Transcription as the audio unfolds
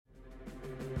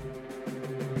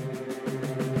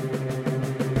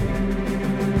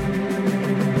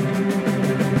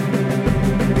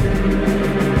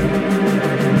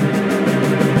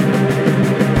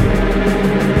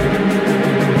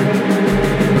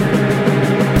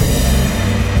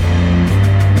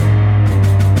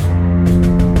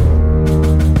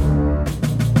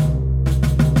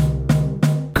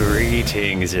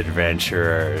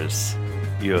adventurers.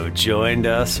 You have joined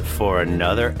us for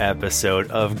another episode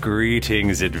of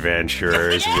Greetings,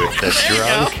 Adventurers, with the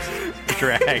Drunk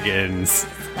Dragons.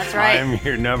 That's right. I'm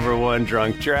your number one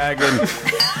drunk dragon,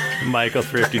 Michael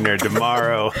Thrifty Nerd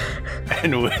Tomorrow,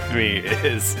 and with me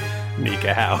is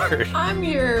Nika Howard. I'm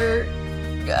your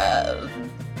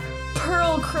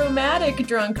pearl chromatic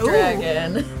drunk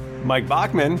dragon. Mike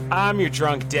Bachman. I'm your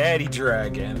drunk daddy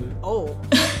dragon. Oh.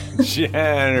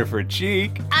 Jennifer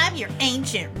Cheek. I'm your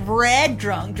ancient red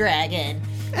drunk dragon.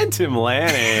 And Tim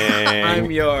Lanning. I'm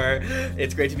your,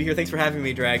 it's great to be here, thanks for having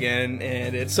me, dragon,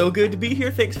 and it's so good to be here,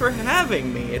 thanks for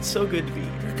having me, it's so good to be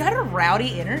here. We've got a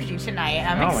rowdy energy tonight.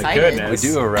 I'm Oh my excited. goodness. We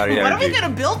do have a rowdy What are we energy.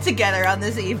 going to build together on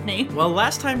this evening? Well,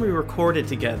 last time we recorded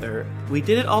together, we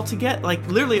did it all together, like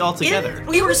literally all together.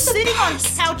 We were sitting on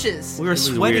couches. We were It was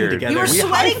sweating weird. together. We were We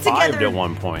sweating high-fived together. at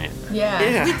one point.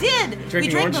 Yeah. We did. Drinking we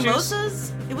drank orange juice?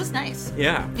 mimosas. It was nice.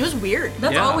 Yeah. It was weird.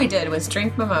 That's Yeah. all we did was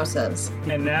drink mimosas.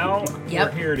 And now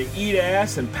Yep. we're here to eat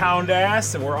ass and pound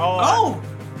ass, and we're all Oh!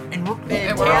 And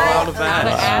we're all out of out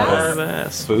of ass.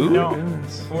 ass. Food? No.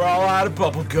 We're all out of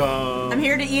bubble gum. I'm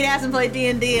here to eat ass and play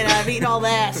D&D, and I've eaten all the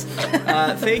ass.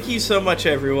 Thank you so much,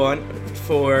 everyone,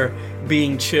 for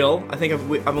being chill. I think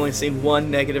I've only seen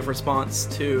one negative response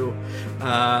to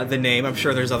the name. I'm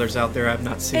sure there's others out there I've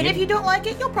not seen. And if you don't like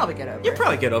it, you'll probably get over You'll it.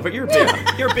 probably get over it.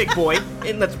 You're a big boy,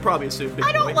 and let's probably assume big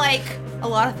I don't boy. like a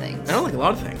lot of things. I don't like a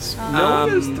lot of things. No one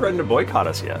has threatened to boycott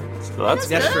us yet. So that's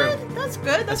That's good. true. That's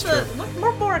good. That's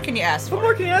What more can you ask for? What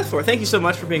more can you ask for? Thank you so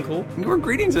much for being cool. We're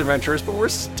Greetings, Adventurers, but we're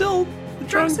still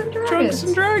Drunks and Drunks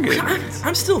and Dragons.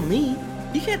 I'm still me.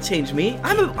 You can't change me.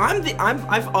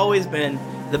 I've always been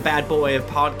the bad boy of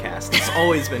podcasts. It's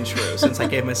always been true since I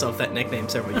gave myself that nickname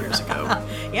several years ago.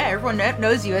 Yeah, everyone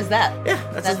knows you as that. Yeah,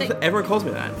 that's everyone calls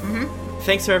me that. Mm-hmm.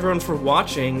 Thanks to everyone for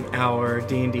watching our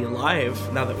D&D live.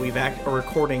 Now that are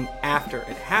recording after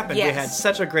it happened, we Yes. had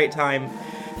such a great time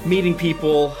meeting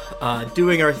people,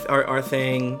 doing our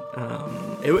thing.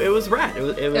 It was rad. It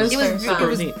was It was, super it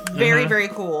was neat. very, very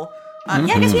cool. Yeah,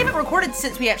 I guess we haven't recorded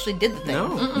since we actually did the thing.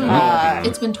 No.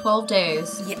 It's been 12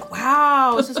 days. Yeah,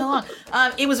 wow, this is so long.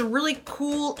 It was a really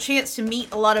cool chance to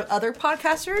meet a lot of other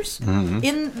podcasters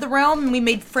in the realm, and we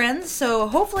made friends. So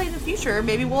hopefully in the future,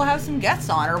 maybe we'll have some guests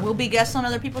on, or we'll be guests on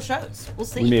other people's shows. We'll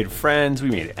see. We made friends, we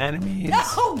made enemies.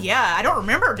 Oh yeah, I don't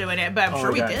remember doing it, but I'm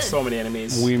sure we got did. so many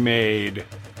enemies. We made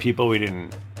people we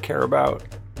didn't care about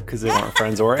because they weren't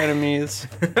friends or enemies.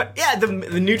 Yeah, the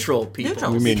neutral people.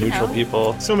 Neutral. We made You neutral know?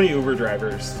 people. So many Uber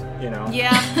drivers, you know.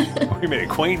 Yeah. We made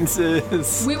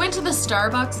acquaintances. We went to the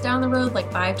Starbucks down the road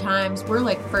like 5 times. We're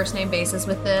like first name basis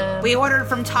with them. We ordered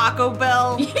from Taco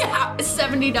Bell. Yeah,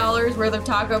 $70 worth of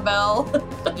Taco Bell.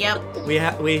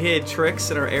 Yep. We hid tricks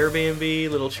in our Airbnb,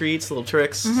 little treats, little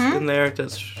tricks in there.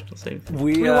 Just say anything.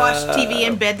 We watched TV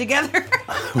in bed together.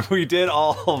 We did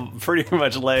all pretty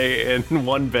much lay in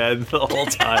one bed the whole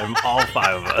time, all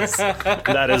 5 of us.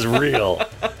 That is real.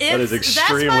 That is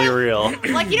extremely real.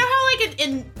 Like, you know how, like,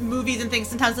 in movies and things,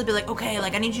 sometimes they'll be like, okay,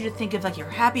 like, I need you to think of, like, your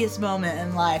happiest moment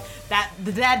in life.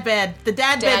 The dad bed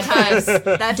times.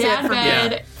 That's it Dad for me.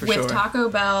 bed Yeah, for with sure. Taco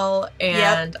Bell,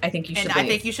 and I think you should And leave. I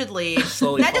think you should leave.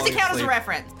 Slowly That doesn't falling count as a asleep.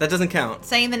 reference. That doesn't count.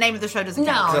 Saying the name of the show doesn't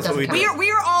No, count. it That's what doesn't we count. do.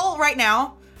 We are all right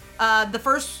now, the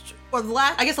first, or the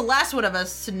last, I guess the last one of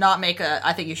us to not make a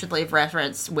I think you should leave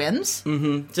reference wins.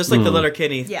 Just like the letter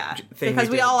Kenny Yeah. thing. Because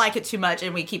we did. all like it too much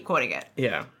and we keep quoting it.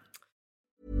 Yeah.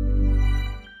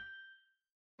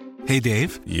 Hey,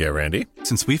 Dave. Yeah, Randy.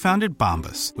 Since we founded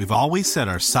Bombas, we've always said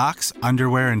our socks,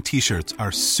 underwear, and T-shirts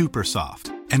are super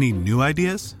soft. Any new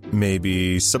ideas?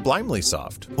 Maybe sublimely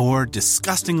soft. Or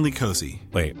disgustingly cozy?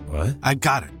 Wait, what? I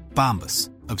got it. Bombas.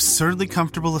 Absurdly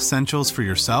comfortable essentials for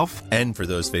yourself And for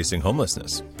those facing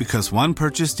homelessness. because one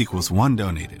purchased equals one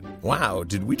donated. Wow,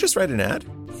 did we just write an ad?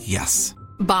 Yes.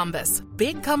 Bombas.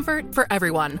 Big comfort for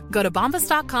everyone. Go to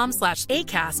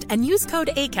bombas.com/ACAST and use code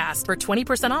ACAST for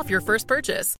 20% off your first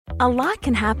purchase. A lot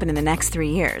can happen in the next 3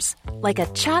 years. Like a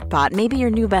chatbot may be your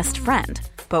new best friend.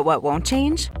 But what won't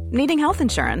change? Needing health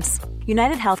insurance.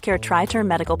 United Healthcare Tri-Term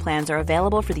Medical Plans are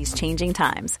available for these changing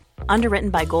times. Underwritten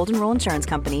by Golden Rule Insurance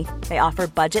Company, they offer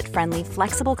budget-friendly,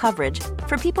 flexible coverage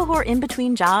for people who are in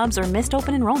between jobs or missed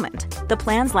open enrollment. The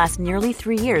plans last nearly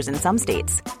 3 years in some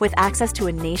states, with access to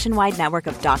a nationwide network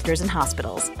of doctors and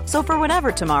hospitals. So for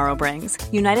whatever tomorrow brings,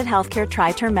 United Healthcare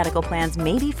Tri-Term Medical Plans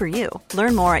may be for you.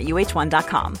 Learn more at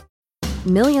uh1.com.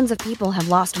 Millions of people have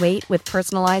lost weight with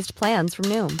personalized plans from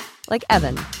Noom. Like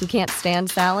Evan, who can't stand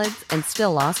salads and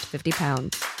still lost 50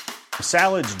 pounds.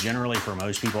 Salads generally for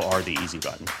most people are the easy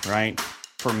button, right?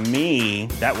 For me,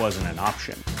 that wasn't an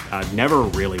option. I never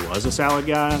really was a salad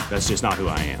guy. That's just not who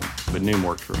I am. But Noom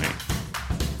worked for me.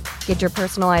 Get your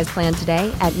personalized plan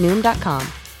today at Noom.com.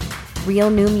 Real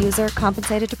Noom user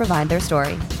compensated to provide their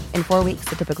story. In 4 weeks,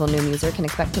 the typical Noom user can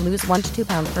expect to lose 1 to 2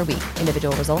 pounds per week.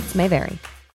 Individual results may vary.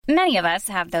 Many of us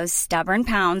have those stubborn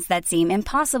pounds that seem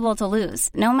impossible to lose,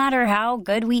 no matter how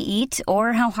good we eat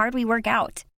or how hard we work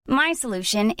out. My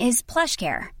solution is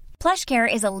PlushCare.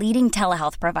 PlushCare is a leading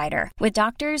telehealth provider with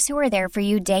doctors who are there for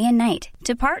you day and night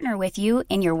to partner with you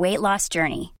in your weight loss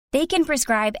journey. They can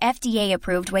prescribe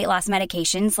FDA-approved weight loss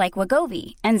medications like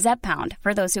Wegovy and Zepbound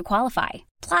for those who qualify.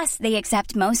 Plus, they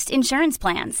accept most insurance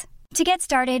plans. To get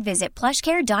started, visit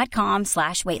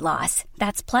plushcare.com/weightloss.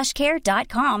 That's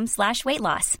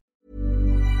plushcare.com/weightloss.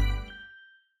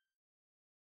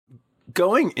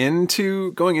 Going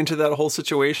into that whole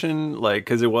situation, like,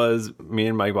 because it was me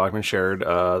and Mike Bachman shared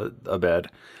a bed,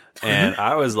 and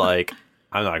I was like,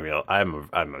 I'm not gonna be able.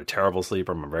 I'm a terrible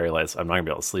sleeper. I'm a very light. I'm not gonna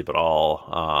be able to sleep at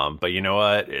all. But you know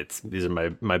what? These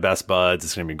are my best buds.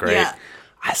 It's gonna be great. Yeah.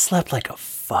 I slept like a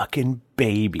fucking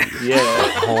baby the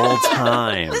whole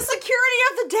time. The security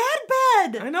of the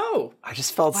dad bed. I know. I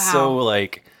just felt so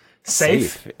like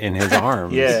safe in his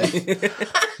arms. Yeah,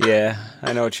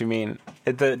 I know what you mean.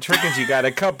 The trick is you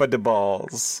gotta cup of the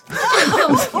balls.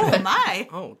 Oh my!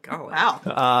 Oh god!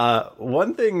 Wow.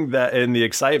 One thing that in the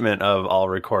excitement of all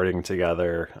recording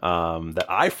together, that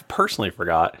I personally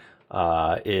forgot.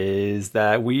 Is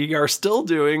that we are still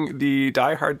doing the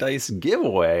Die Hard Dice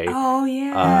giveaway. Oh,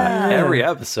 yeah. Every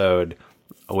episode,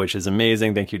 which is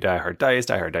amazing. Thank you, Die Hard Dice,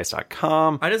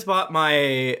 dieharddice.com. I just bought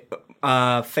my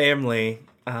family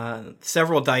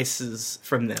several dices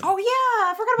from them. Oh, yeah.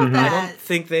 I forgot about that. I don't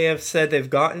think they have said they've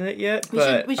gotten it yet,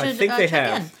 but we should I think they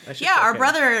have. Yeah, our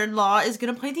brother-in-law is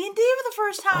going to play D&D for the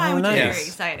first time, which is very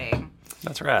exciting.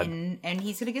 That's rad. And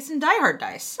he's going to get some Die Hard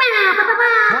dice.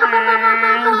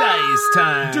 Dice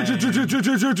time. Dice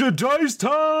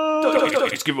time.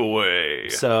 Dice giveaway.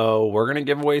 So we're going to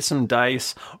give away some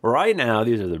dice. Right now,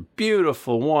 these are the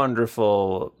beautiful,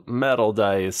 wonderful metal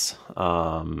dice.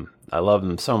 I love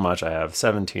them so much. I have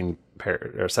 17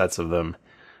 sets of them.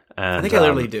 And, I think I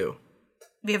literally do.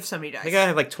 We have so many dice. I think I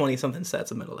have like 20-something sets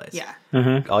of metal dice. Yeah.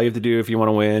 Mm-hmm. All you have to do if you want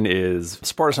to win is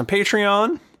support us on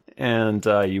Patreon. And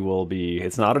you will be,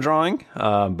 it's not a drawing,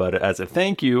 but as a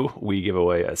thank you, we give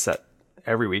away a set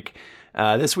every week.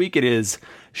 This week it is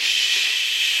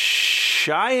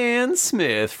Cheyenne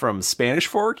Smith from Spanish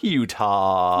Fork,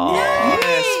 Utah.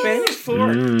 Yeah, Spanish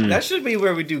Fork. That should be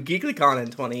where we do GeeklyCon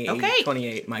in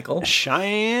 28, Michael.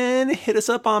 Cheyenne, hit us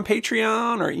up on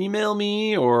Patreon or email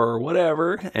me or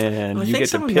whatever, and you get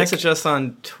to pick. Message us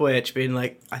on Twitch being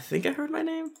like, I think I heard my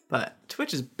name, but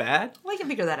Twitch is bad. We can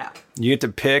figure that out. You get to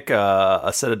pick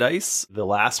a set of dice. The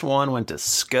last one went to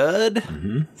Scud,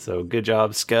 so good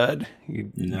job, Scud. You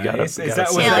nice. Is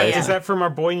that from our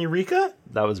boy Eureka?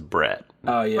 That was Brett.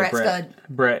 Oh yeah, Brett.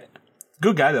 Brett.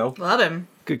 Good guy though. Love him.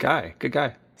 Good guy.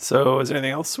 So is there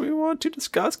anything else we want to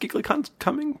discuss? GeeklyCon's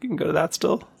coming. You can go to that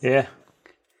still. Yeah.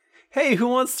 Hey, who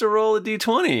wants to roll a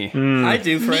D20? I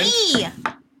do, friend. Me!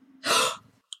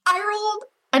 I rolled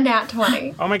a nat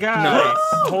 20. Oh my god. Nice.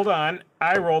 Hold on.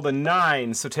 I rolled a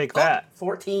 9, so take that.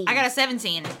 14. I got a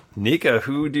 17. Nika,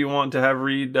 who do you want to have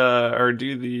read or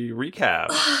do the recap?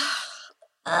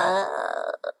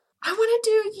 I want to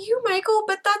do you, Michael,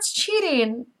 but that's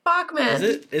cheating.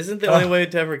 Bachman. Isn't the only way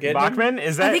to ever get Bachman? him?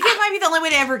 Is that? I think it might be the only way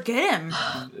to ever get him.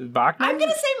 Bachman? I'm going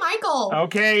to say Michael.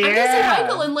 Okay, yeah. I'm going to say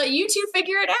Michael and let you two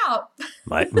figure it out.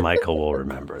 Michael will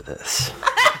remember this.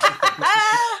 Better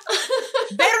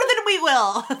than we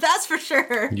will. That's for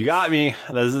sure. You got me.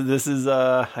 This is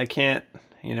I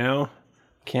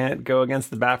can't go against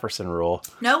the Bafferson rule.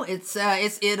 No, it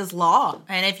is law,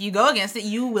 and if you go against it,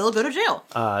 you will go to jail.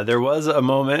 There was a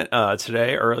moment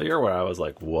earlier where I was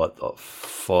like, "What the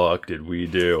fuck did we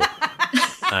do?"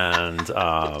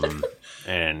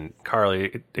 and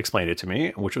Carly explained it to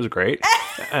me, which was great.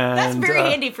 That's very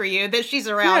handy for you that she's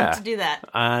around to do that.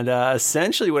 And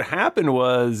essentially, what happened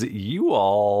was you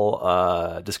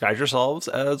all disguised yourselves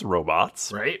as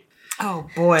robots, right? Oh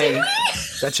boy,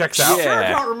 that checks out. Sure,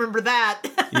 I don't remember that.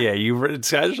 Yeah, you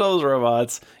disguised yourselves as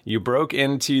robots. You broke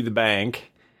into the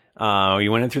bank.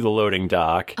 You went in through the loading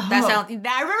dock. That sounds. I remember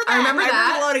that. I remember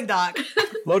the loading dock.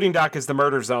 Loading dock is the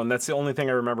murder zone. That's the only thing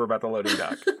I remember about the loading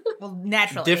dock. Well,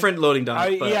 naturally, different loading dock.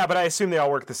 But I assume they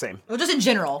all work the same. Well, just in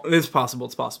general, it's possible.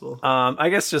 It's possible. I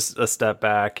guess just a step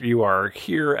back. You are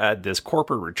here at this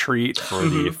corporate retreat for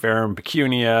the Ferrum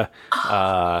Pecunia.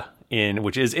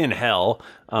 Which is in hell,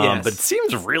 but it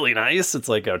seems really nice. It's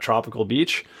like a tropical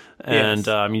beach, and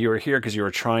you were here because you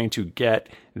were trying to get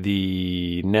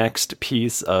the next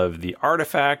piece of the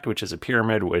artifact, which is a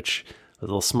pyramid, which a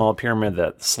little small pyramid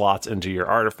that slots into your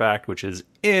artifact, which is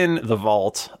in the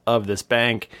vault of this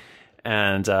bank.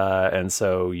 And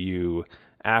so you,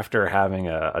 after having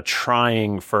a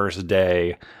trying first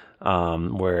day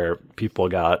where people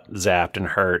got zapped and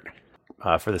hurt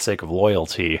for the sake of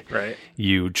loyalty, right?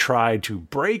 You tried to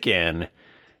break in,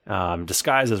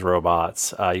 disguised as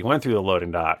robots. You went through the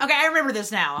loading dock. Okay, I remember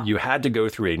this now. You had to go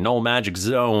through a null magic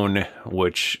zone,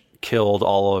 which killed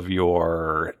all of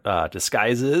your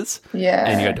disguises. Yeah.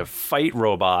 And you had to fight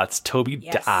robots. Toby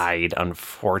died,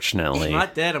 unfortunately. I'm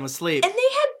not dead, I'm asleep. And they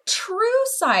had True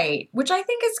Sight, which I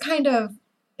think is kind of,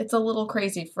 it's a little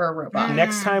crazy for a robot.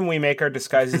 Next time we make our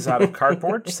disguises out of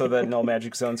cardboard so that null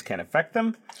magic zones can't affect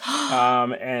them.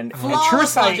 And True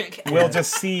Sight will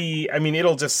just see, I mean,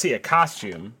 it'll just see a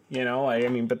costume, you know? I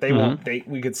mean, but they won't,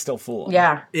 we could still fool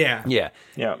them. Yeah.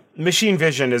 Yeah. Machine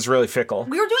vision is really fickle.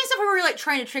 We were doing stuff where we were like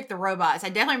trying to trick the robots. I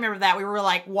definitely remember that. We were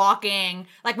like walking,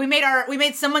 like we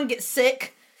made someone get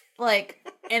sick, like,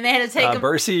 and they had to take him.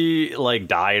 Bercy like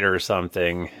died or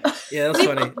something. Yeah, that's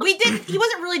funny. We did. He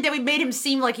wasn't really dead. We made him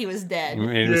seem like he was dead.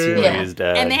 Made him seem like he was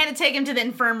dead. And they had to take him to the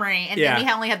infirmary, and then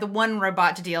we only had the one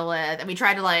robot to deal with. And we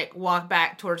tried to like walk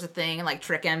back towards the thing and like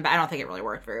trick him, but I don't think it really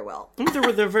worked very well.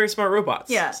 They're very smart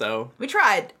robots. Yeah. So we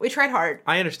tried. We tried hard.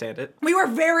 I understand it. We were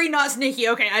very not sneaky.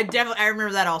 Okay, I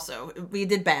remember that also. We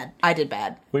did bad. I did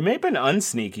bad. We may have been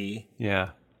unsneaky. Yeah.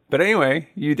 But anyway,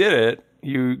 you did it.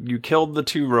 You killed the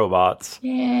two robots.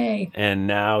 Yay. And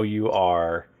now you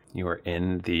are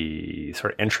in the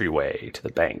sort of entryway to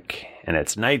the bank. And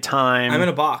it's nighttime. I'm in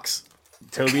a box.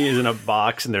 Toby is in a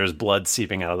box and there's blood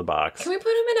seeping out of the box. Can we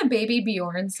put him in a baby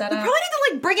Bjorn setup? We probably need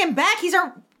to like bring him back. He's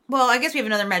our... Well, I guess we have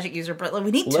another magic user, but we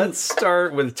need to... Let's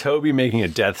start with Toby making a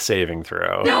death saving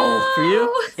throw. No! For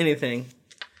you? Anything.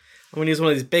 I'm going to use one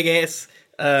of these big-ass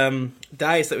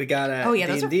dice that we got at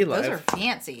D&D Live. Those are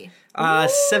fancy.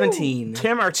 17.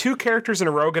 Tim, are two characters in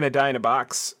a row going to die in a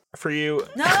box for you?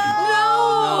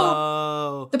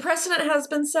 No! The precedent has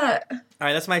been set. All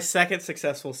right, that's my second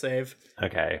successful save.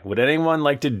 Okay. Would anyone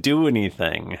like to do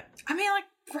anything? I mean, like...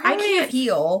 I can't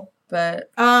heal, but...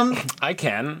 I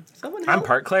can. I'm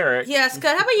part cleric. Yeah,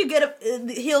 Scott, how about you get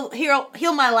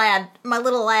heal my lad, my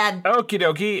little lad. Okie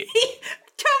dokie.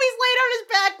 Toby's laid on his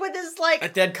back with his, like... A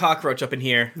dead cockroach up in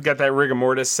here. Got that rigor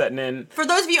mortis setting in. For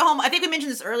those of you at home, I think we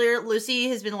mentioned this earlier, Lucy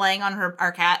has been laying on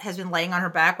our cat has been laying on her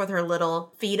back with her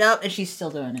little feet up, and she's still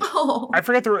doing it. Oh. I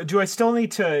forget do we still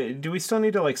need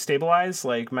to, like, stabilize,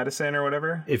 like, medicine or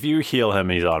whatever? If you heal him,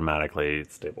 he's automatically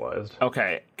stabilized.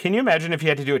 Okay. Can you imagine if you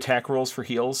had to do attack rolls for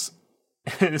heals?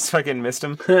 And just fucking missed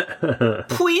him?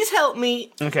 Please help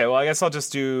me. Okay, well, I guess I'll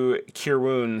just do Cure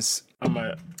Wounds.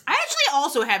 I actually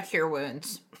also have Cure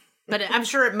Wounds, but I'm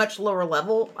sure at much lower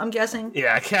level, I'm guessing.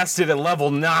 Yeah, I cast it at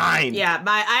level 9. Yeah,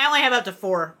 I only have up to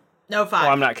 4. No 5.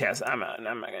 Well, I'm not gonna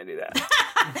do that.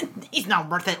 He's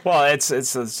not worth it. Well, it's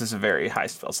just a very high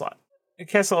spell slot. You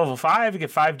cast at level 5, you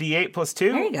get 5d8 plus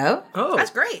 2. There you go. Oh.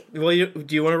 That's great. Well,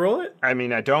 do you want to roll it? I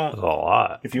mean, I don't. That's a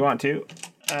lot. If you want to.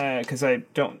 Because I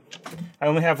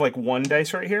only have like one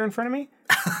dice right here in front of me.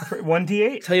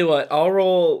 1d8. Tell you what, I'll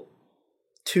roll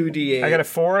 2d8. I got a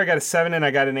 4, I got a 7, and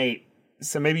I got an 8.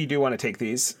 So maybe you do want to take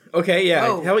these. Okay, yeah.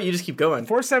 Oh. How about you just keep going?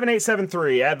 4, 7, 8, 7,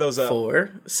 3. Add those up.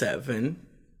 4, 7,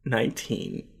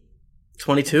 19.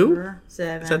 22? 4,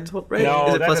 7. Is that right? No,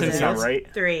 is it that plus doesn't sound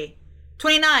right. 3.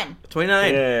 29.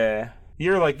 29. Yeah.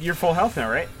 You're full health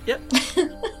now, right? Yep.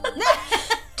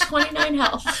 29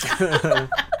 health.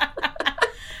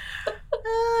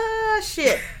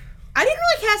 Shit. I didn't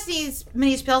really cast these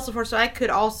many spells before, so I could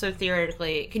also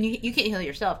theoretically... You can't heal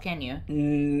yourself, can you?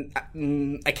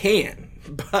 I can,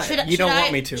 but you don't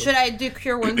want me to. Should I do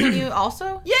Cure Wounds on you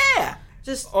also? Yeah!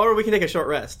 Or we can take a short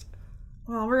rest.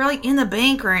 Well, we're like in the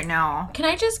bank right now. Can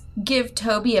I just give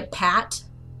Toby a pat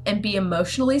and be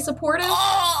emotionally supportive?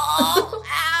 Oh!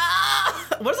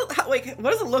 What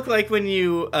does it look like when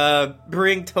you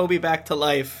bring Toby back to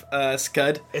life,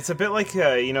 Scud? It's a bit like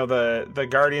the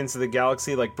Guardians of the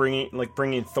Galaxy, like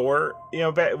bringing Thor.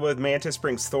 Back, with Mantis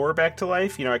brings Thor back to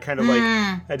life. I kind of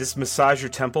I just massage your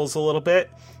temples a little bit.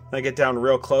 And I get down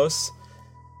real close.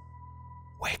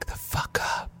 Wake the fuck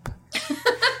up.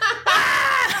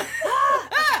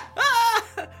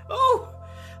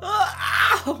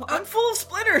 I'm full of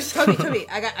splinters. Toby,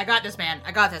 I got this, man.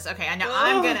 I got this. Okay, I know.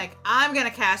 I'm gonna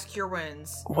cast Cure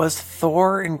Wounds. Was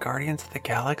Thor in Guardians of the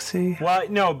Galaxy? Well,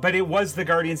 no, but it was the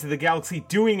Guardians of the Galaxy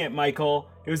doing it, Michael.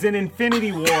 It was in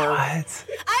Infinity War. What? I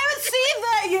haven't seen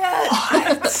that yet.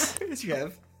 What? Yes, you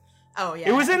have. Oh yeah.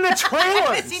 It was in the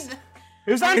trailers.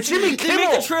 It was on Jimmy Kimmel. They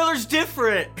make the trailers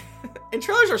different, and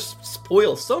trailers are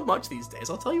spoiled so much these days.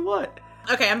 I'll tell you what.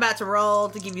 Okay, I'm about to roll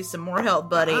to give you some more help,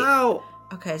 buddy. Ow.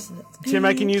 Okay, so that's Tim,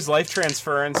 I can use life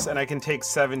transference, and I can take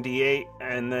 78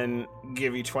 and then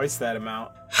give you twice that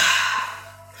amount.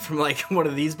 From like one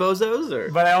of these bozos, or?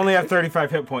 But I only have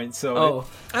 35 hit points, so.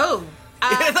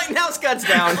 Like now Scott's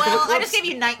down. Well, I just gave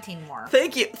you 19 more.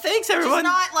 Thank you. Thanks, everyone. It's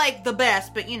not like the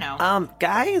best, but you know.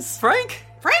 Guys, Frank.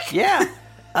 Yeah.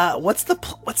 What's the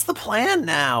plan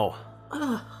now?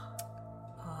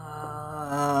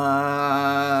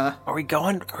 Are we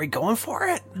going for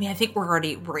it? I mean, I think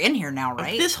we're in here now,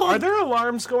 right? Are there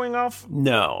alarms going off?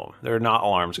 No, there are not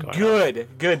alarms going off.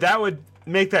 Good. That would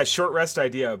make that short rest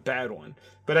idea a bad one.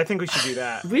 But I think we should do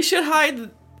that. We should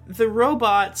hide the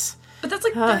robots. But that's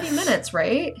like 30 minutes,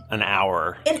 right? An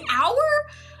hour. An hour?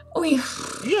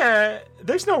 Yeah,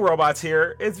 there's no robots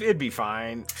here. It'd be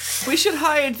fine. We should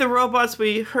hide the robots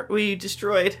we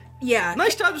destroyed. Yeah.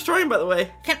 Nice job destroying, by the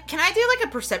way. Can I do like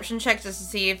a perception check just to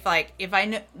see if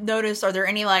I notice, are there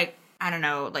any like, I don't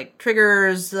know, like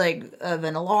triggers like of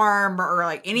an alarm or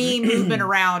like any movement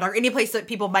around or any place that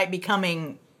people might be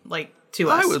coming like to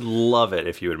us? I would love it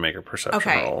if you would make a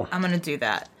perception roll. I'm gonna do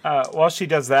that. While she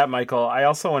does that, Michael, I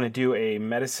also want to do a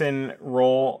medicine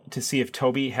roll to see if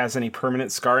Toby has any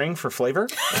permanent scarring for flavor.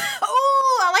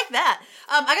 Oh, I like that.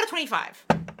 I got a 25.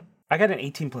 I got an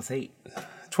 18 plus 8.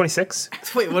 26.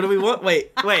 Wait, what do we want?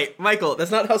 Wait, Michael,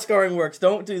 that's not how scarring works.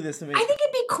 Don't do this to me. I think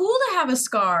it'd be cool to have a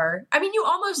scar. I mean, you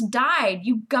almost died.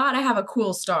 You gotta have a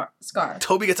cool scar.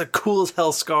 Toby gets a cool as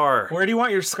hell scar. Where do you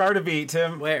want your scar to be,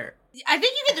 Tim? Where? I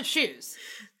think you get to choose.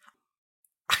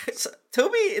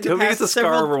 Toby gets a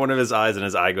scar over one of his eyes and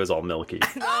his eye goes all milky.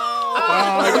 Oh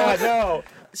my god, no.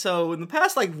 So in the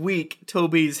past week,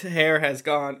 Toby's hair has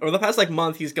gone, or the past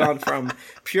month, he's gone from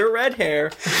pure red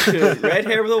hair to red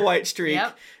hair with a white streak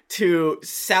to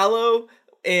sallow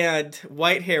and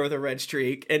white hair with a red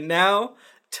streak, and now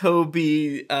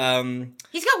Toby,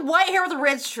 he's got white hair with a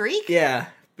red streak. Yeah,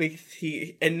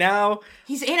 and now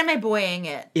he's anime boying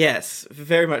it. Yes,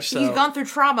 very much so. He's gone through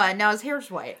trauma and now his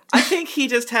hair's white. I think he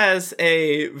just has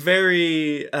a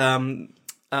very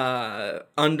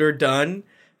underdone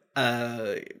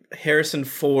Harrison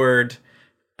Ford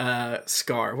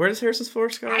scar. Where does Harrison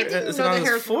Ford scar? Is it on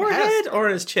his forehead or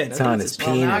on his chin? It's on his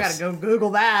penis. Now I gotta go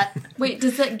Google that. Wait,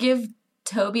 does that give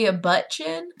Toby a butt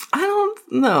chin? I don't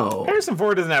know. Harrison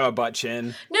Ford doesn't have a butt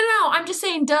chin. No. I'm just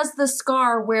saying, does the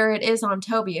scar where it is on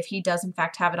Toby, if he does in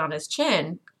fact have it on his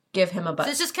chin, give him a butt?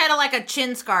 So it's just kind of like a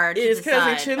chin scar. It's kind of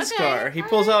like a chin scar. He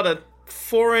pulls out a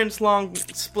 4-inch long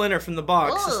splinter from the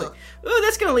box. It's like, ooh,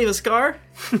 that's gonna leave a scar,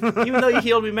 even though you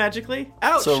healed me magically.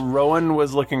 Ouch. So Rowan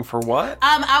was looking for what?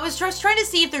 I was just trying to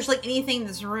see if there's like anything in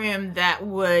this room that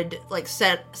would like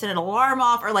set an alarm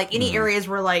off, or like any areas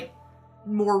where like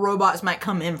more robots might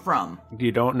come in from.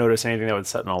 You don't notice anything that would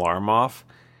set an alarm off,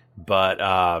 but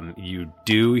you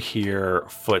do hear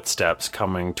footsteps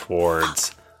coming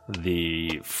towards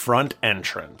the front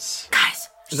entrance. Guys,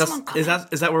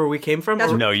 is that where we came from?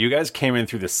 No, you guys came in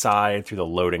through the side, through the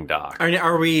loading dock.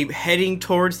 Are we heading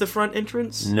towards the front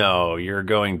entrance? No, you're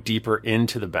going deeper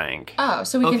into the bank. Oh,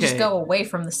 so we can just go away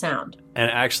from the sound. And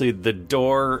actually, the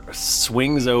door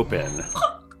swings open.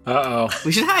 Uh-oh.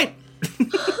 We should hide.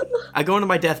 I go into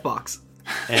my death box.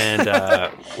 And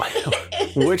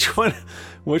which one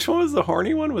was the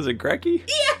horny one? Was it Grecky?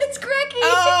 Yeah, it's Grecky.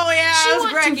 Oh yeah, she it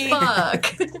was wants to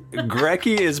fuck.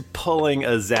 Grecky is pulling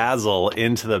Azazel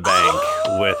into the bank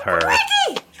with her.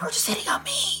 Grecky, you were just hitting on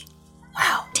me.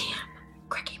 Wow, damn.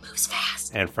 Grecky moves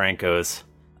fast. And Frank goes,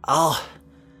 I'll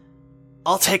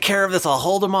take care of this. I'll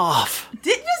hold him off.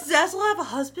 Didn't Azazel have a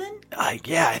husband?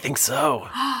 Yeah, I think so.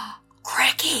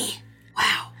 Grecky.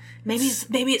 Wow. Maybe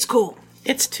it's cool.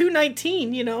 It's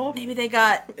 2:19, you know. Maybe they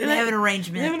have an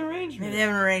arrangement. Maybe they have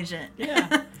an arrangement.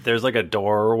 Yeah. There's like a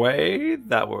doorway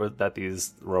that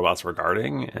these robots were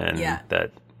guarding, and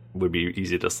that would be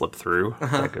easy to slip through.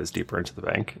 That goes deeper into the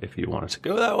bank if you wanted to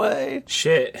go that way.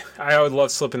 Shit. I would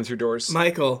love slipping through doors.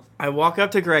 Michael, I walk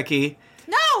up to Grecky.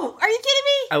 No! Are you kidding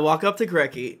me? I walk up to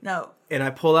Grecky. No. And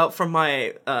I pull out from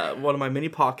my one of my mini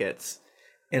pockets,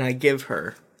 and I give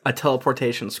her a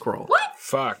teleportation scroll. What?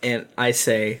 Fuck. And I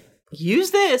say, use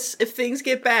this if things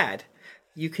get bad.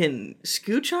 You can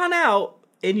scooch on out,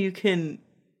 and you can...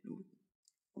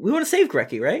 We want to save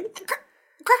Grecky, right?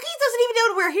 Grecky doesn't even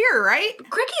know we're here, right?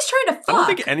 Grecky's trying to fuck. I don't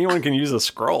think anyone can use a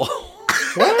scroll.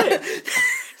 What?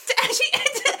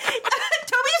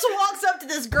 Toby just walks up to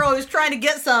this girl who's trying to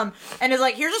get some, and is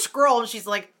like, here's a scroll, and she's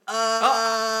like,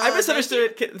 I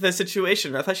misunderstood the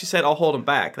situation. I thought she said, I'll hold him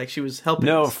back. Like she was helping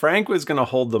us. Frank was going to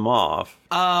hold them off.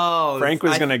 Oh. Frank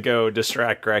was going to go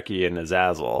distract Grecky and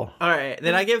Azazel. All right.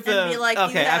 Then I give the... And be like,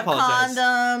 okay, you have I apologize.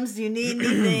 condoms, you need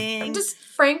anything. Does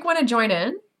Frank want to join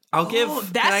in? I'll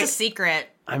give... That's a secret.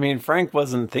 I mean, Frank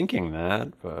wasn't thinking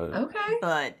that, but... Okay.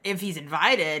 But if he's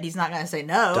invited, he's not going to say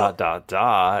no. ...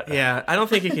 Yeah, I don't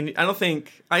think he can...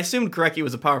 I assumed Grecki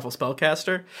was a powerful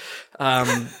spellcaster,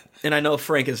 and I know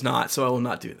Frank is not, so I will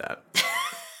not do that.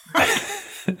 I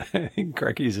think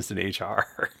Grecki's just an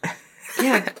HR.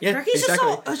 Yeah, Grecki's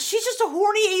exactly. she's just a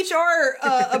horny HR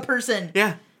a person.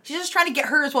 Yeah. She's just trying to get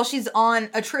hers while she's on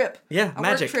a trip. Yeah, a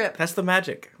magic. work trip. That's the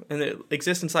magic. And it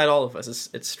exists inside all of us.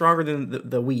 It's stronger than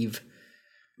the weave.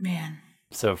 Man.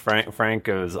 So Frank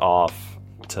goes off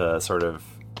to sort of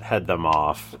head them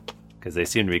off because they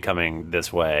seem to be coming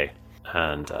this way.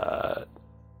 And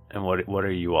what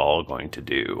are you all going to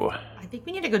do? I think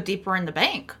we need to go deeper in the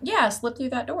bank. Yeah, slip through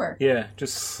that door. Yeah,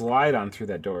 just slide on through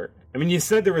that door. I mean, you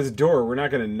said there was a door. We're not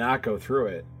going to not go through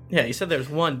it. Yeah, you said there's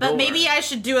one But door. maybe I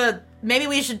should maybe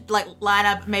we should line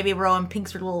up maybe Rowan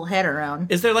Pink's little head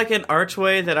around. Is there an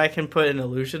archway that I can put an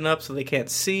illusion up so they can't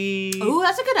see? Ooh,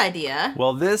 that's a good idea.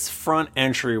 Well, this front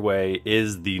entryway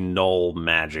is the null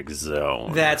magic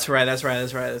zone. That's right.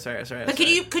 But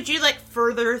could you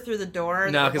further through the door?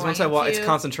 No, because once I walk, it's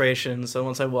concentration. So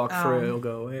once I walk through, it'll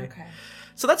go away. Okay.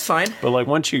 So that's fine. But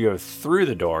once you go through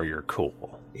the door, you're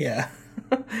cool. Yeah.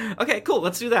 Okay, cool.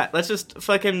 Let's do that. Let's just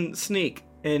fucking sneak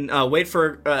and wait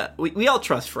for. We all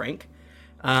trust Frank.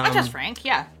 I trust Frank.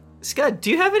 Yeah. Scud,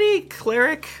 do you have any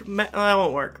cleric? That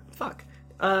won't work. Fuck.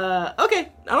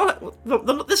 Okay. I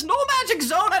don't. This null magic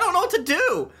zone. I don't know what to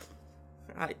do.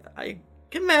 I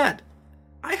get mad.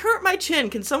 I hurt my chin.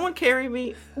 Can someone carry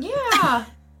me? Yeah.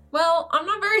 Well, I'm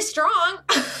not very strong.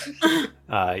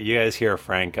 You guys hear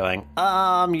Frank going,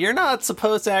 you're not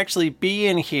supposed to actually be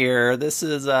in here. This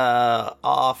is,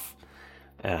 off.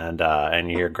 And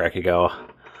you hear Grecki go,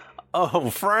 oh,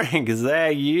 Frank, is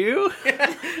that you?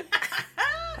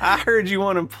 I heard you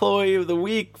won Employee of the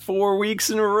Week 4 weeks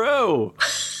in a row. Wouldn't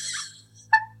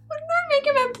that make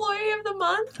him Employee of the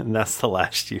Month? And that's the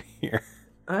last you hear.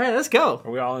 All right, let's go.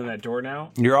 Are we all in that door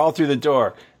now? You're all through the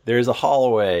door. There's a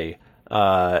hallway.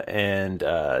 And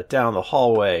down the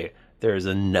hallway, there's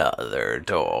another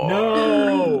door.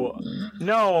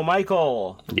 No,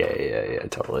 Michael. Yeah,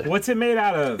 totally. What's it made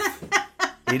out of?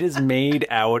 It is made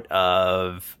out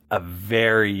of a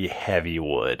very heavy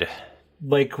wood.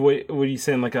 What are you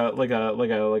saying? Like an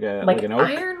oak?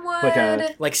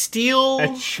 Ironwood? Like steel?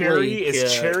 A cherry?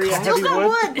 Is cherry a heavy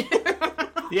wood?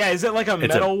 Yeah, is it like a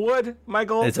metal wood,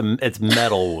 Michael? It's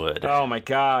metal wood. Oh my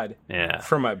god. Yeah.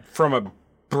 From a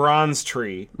bronze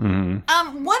tree.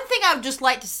 Mm-hmm. One thing I would just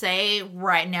like to say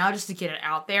right now, just to get it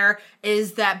out there,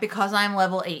 is that because I'm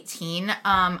level 18,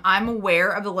 I'm aware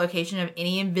of the location of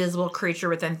any invisible creature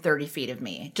within 30 feet of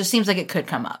me. Just seems like it could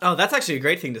come up. Oh, that's actually a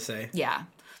great thing to say. Yeah.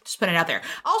 Just put it out there.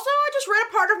 Also, I just read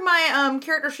a part of my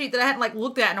character sheet that I hadn't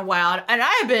looked at in a while, and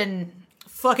I have been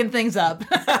fucking things up.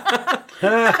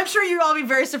 I'm sure you'll all be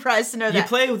very surprised to know that. You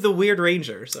play with the weird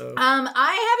ranger, so...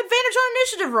 I have advantage on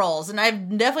initiative rolls, and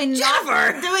I'm definitely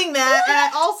not doing that. And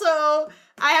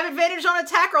I have advantage on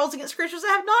attack rolls against creatures that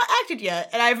have not acted yet,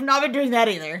 and I've not been doing that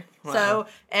either. Wow. So,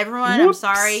 everyone, I'm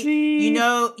sorry. You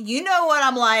know what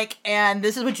I'm like, and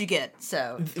this is what you get,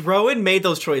 so... Rowan made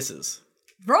those choices.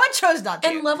 Rowan chose not to.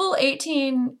 And level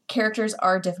 18 characters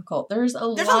are difficult. There's a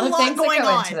lot of things that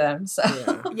go into them. So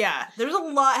yeah, there's a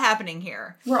lot happening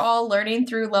here. We're all learning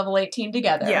through level 18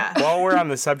 together. Yeah. While we're on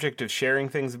the subject of sharing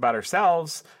things about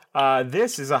ourselves,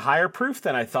 this is a higher proof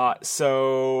than I thought.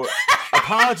 So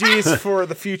apologies for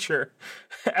the future.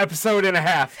 Episode and a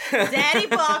half. Daddy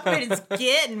Bachman is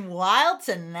getting wild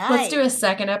tonight. Let's do a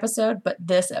second episode, but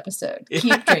this episode.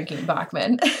 Keep drinking,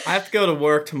 Bachman. I have to go to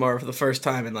work tomorrow for the first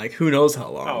time in who knows how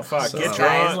long. Oh, fuck. Get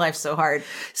drunk. His life's so hard.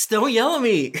 Still yell at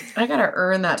me. I gotta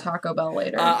earn that Taco Bell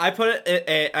later. I put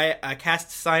I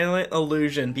cast Silent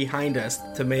Illusion behind us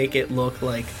to make it look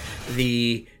like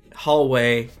the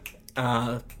hallway.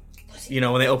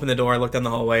 When they open the door, I look down the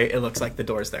hallway, it looks like the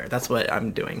door's there. That's what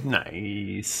I'm doing.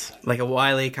 Nice. Like a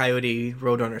Wile E. Coyote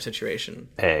Roadrunner situation.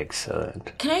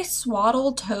 Excellent. Can I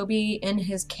swaddle Toby in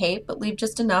his cape, but leave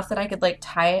just enough that I could,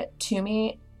 tie it to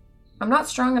me? I'm not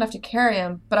strong enough to carry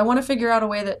him, but I want to figure out a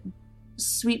way that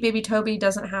sweet baby Toby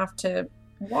doesn't have to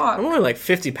walk. I'm only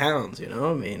 50 pounds, I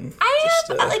mean... I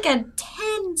have a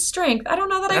 10 strength. I don't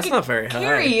know that I can not very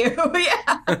carry high. you.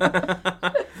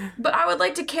 Yeah. But I would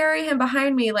like to carry him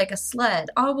behind me like a sled.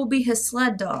 I will be his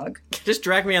sled dog. Just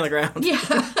drag me on the ground. Yeah.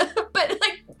 But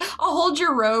I'll hold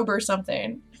your robe or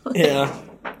something. Yeah.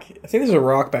 I think there's a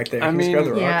rock back there. I mean, grab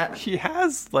the rock. Yeah. He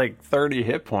has 30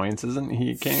 hit points, isn't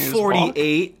he? Can't he just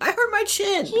 48. I hurt my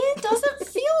chin. He doesn't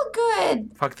feel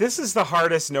good. Fuck, this is the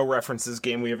hardest no references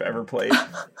game we have ever played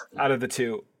out of the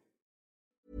two.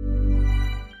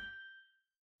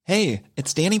 Hey,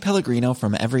 it's Danny Pellegrino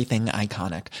from Everything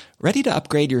Iconic. Ready to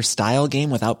upgrade your style game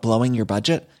without blowing your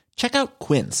budget? Check out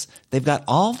Quince. They've got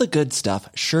all the good stuff,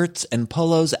 shirts and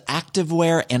polos,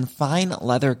 activewear, and fine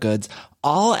leather goods,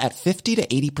 all at 50 to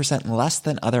 80% less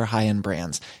than other high-end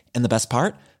brands. And the best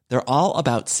part? They're all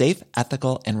about safe,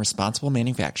 ethical, and responsible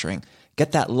manufacturing.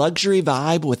 Get that luxury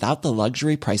vibe without the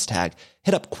luxury price tag.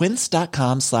 Hit up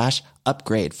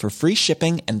quince.com/upgrade for free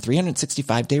shipping and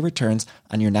 365-day returns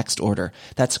on your next order.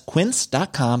 That's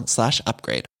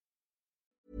quince.com/upgrade.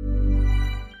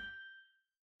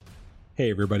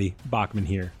 Hey everybody, Bachman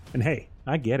here. And hey,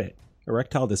 I get it.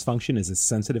 Erectile dysfunction is a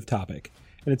sensitive topic,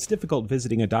 and it's difficult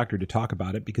visiting a doctor to talk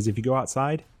about it because if you go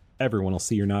outside, everyone will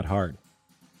see you're not hard.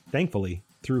 Thankfully,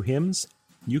 through HIMS,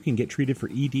 you can get treated for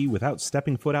ED without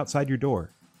stepping foot outside your door.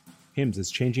 HIMS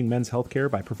is changing men's healthcare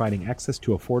by providing access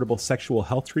to affordable sexual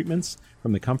health treatments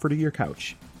from the comfort of your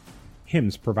couch.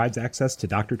 HIMS provides access to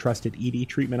doctor-trusted ED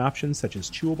treatment options such as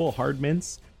chewable hard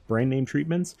mints, brand name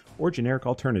treatments, or generic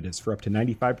alternatives for up to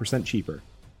 95% cheaper.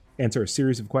 Answer a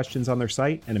series of questions on their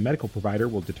site, and a medical provider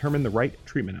will determine the right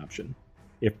treatment option.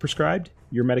 If prescribed,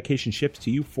 your medication ships to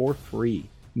you for free,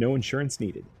 no insurance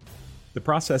needed. The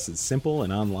process is simple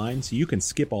and online, so you can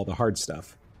skip all the hard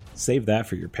stuff. Save that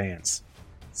for your pants.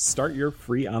 Start your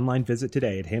free online visit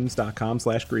today at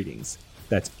hims.com/greetings.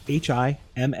 That's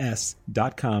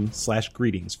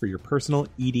HIMS.com/greetings for your personal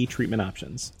ED treatment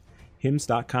options.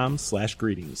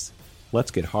 hims.com/greetings.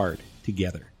 Let's get hard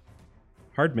together.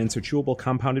 Hard mints are chewable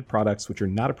compounded products which are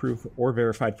not approved or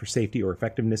verified for safety or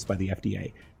effectiveness by the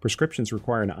FDA. Prescriptions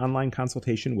require an online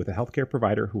consultation with a healthcare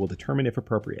provider who will determine if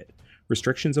appropriate.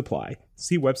 Restrictions apply.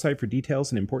 See website for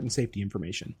details and important safety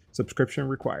information. Subscription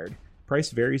required.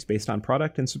 Price varies based on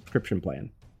product and subscription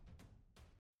plan.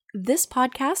 This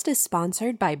podcast is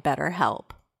sponsored by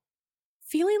BetterHelp.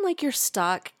 Feeling like you're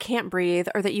stuck, can't breathe,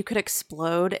 or that you could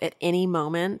explode at any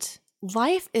moment?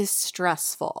 Life is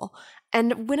stressful.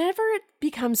 And whenever it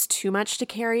becomes too much to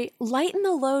carry, lighten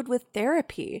the load with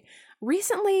therapy.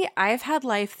 Recently, I've had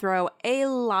life throw a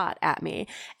lot at me,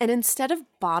 and instead of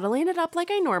bottling it up like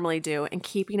I normally do and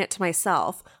keeping it to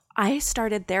myself, I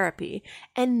started therapy,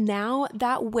 and now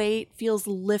that weight feels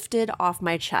lifted off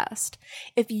my chest.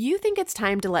 If you think it's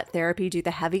time to let therapy do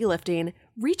the heavy lifting,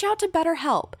 reach out to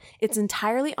BetterHelp. It's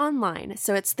entirely online,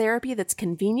 so it's therapy that's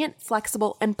convenient,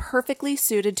 flexible, and perfectly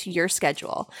suited to your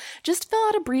schedule. Just fill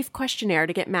out a brief questionnaire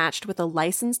to get matched with a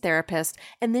licensed therapist,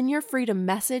 and then you're free to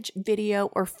message, video,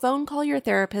 or phone call your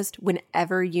therapist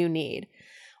whenever you need.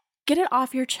 Get it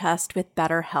off your chest with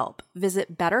BetterHelp.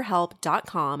 Visit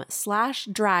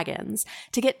betterhelp.com/dragons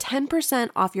to get 10%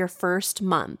 off your first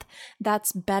month.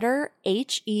 That's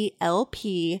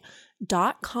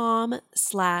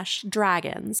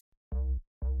betterhelp.com/dragons.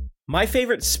 My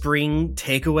favorite spring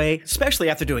takeaway, especially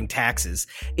after doing taxes,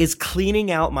 is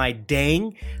cleaning out my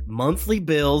dang monthly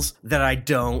bills that I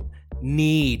don't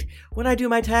need. When I do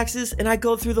my taxes and I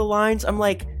go through the lines, I'm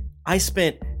like, I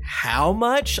spent how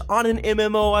much on an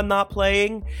MMO I'm not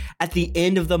playing? At the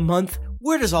end of the month,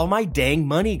 where does all my dang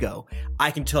money go?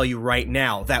 I can tell you right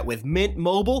now that with Mint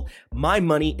Mobile, my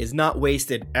money is not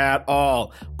wasted at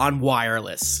all on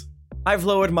wireless. I've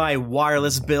lowered my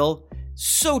wireless bill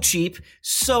so cheap,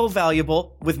 so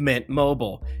valuable with Mint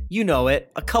Mobile. You know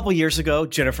it. A couple years ago,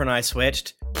 Jennifer and I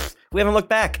switched. We haven't looked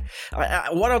back.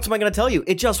 What else am I going to tell you?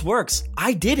 It just works.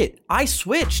 I did it. I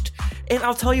switched. And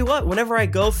I'll tell you what, whenever I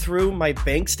go through my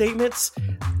bank statements,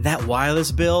 that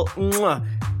wireless bill,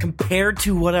 compared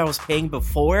to what I was paying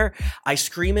before, I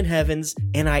scream in heavens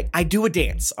and I do a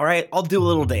dance, all right? I'll do a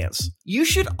little dance. You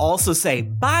should also say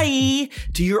bye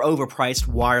to your overpriced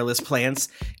wireless plans.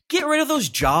 Get rid of those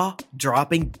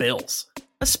jaw-dropping bills,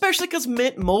 especially because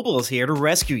Mint Mobile is here to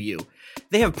rescue you.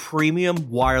 They have premium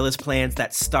wireless plans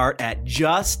that start at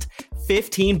just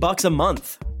 $15 a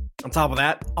month. On top of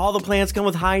that, all the plans come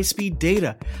with high-speed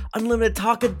data, unlimited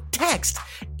talk and text,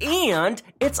 and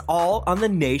it's all on the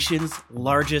nation's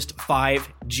largest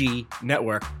 5G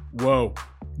network. Whoa.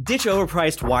 Ditch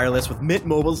overpriced wireless with Mint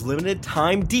Mobile's limited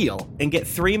time deal and get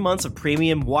 3 months of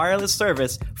premium wireless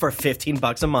service for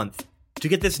 $15 a month. To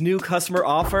get this new customer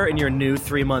offer and your new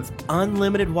 3-month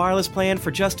unlimited wireless plan for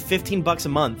just $15 a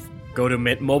month, go to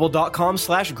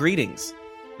mintmobile.com/greetings.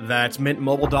 That's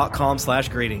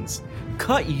mintmobile.com/greetings.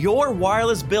 Cut your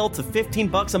wireless bill to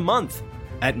 $15 a month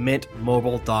at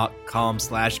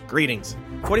mintmobile.com/greetings.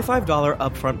 $45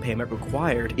 upfront payment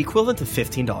required, equivalent to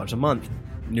 $15 a month.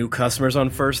 New customers on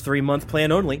first 3-month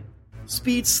plan only.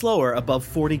 Speed slower above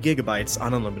 40 gigabytes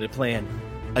on unlimited plan.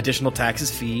 Additional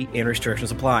taxes, fee, and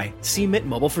restrictions apply. See Mint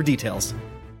Mobile for details.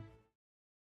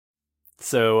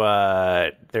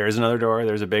 So there is another door.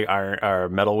 There's a big iron or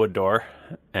metalwood door,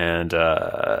 and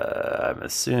I'm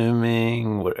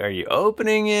assuming. What are you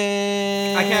opening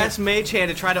it? I cast Mage Hand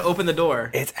to try to open the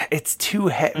door. It's too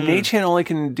heavy. Mage Hand only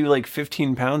can do like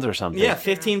 15 pounds or something. Yeah,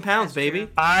 15 pounds, baby.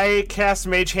 I cast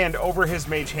Mage Hand over his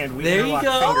Mage Hand. We There you interlock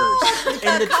go. fingers.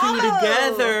 And the two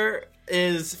together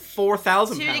is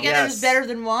 4,000 Two pounds. together is better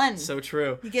than one. So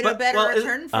true. You get a better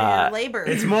return for your labor.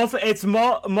 It's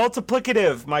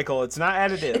multiplicative, Michael. It's not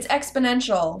additive. It's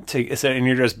exponential. And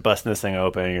you're just busting this thing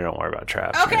open, and you don't worry about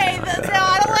traps. or Okay, anything like no,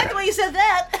 that. I don't like the way you said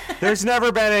that. There's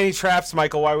never been any traps,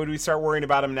 Michael. Why would we start worrying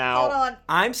about them now? Hold on.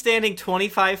 I'm standing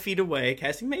 25 feet away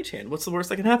casting Mage Hand. What's the worst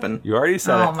that can happen? You already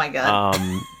said it. Oh my god.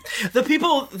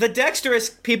 The dexterous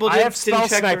people I didn't have spell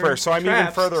check sniper, for so I'm even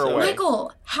traps, further away.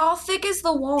 Michael, how thick is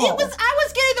the wall? I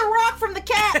was getting the rock from the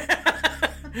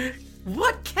cat.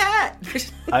 What cat?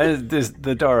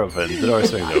 The door opened. The door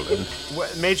swings open.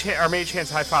 Our Mage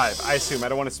Hand's high five, I assume. I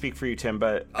don't want to speak for you, Tim,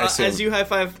 but I assume. As you high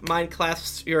five, mine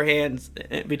clasps your hands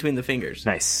between the fingers.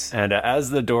 Nice. And as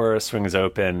the door swings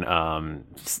open,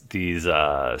 these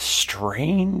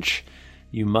strange,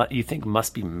 you think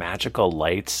must be magical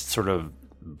lights sort of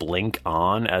blink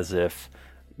on as if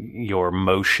your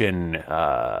motion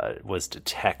was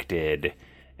detected,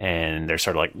 and they're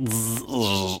sort of like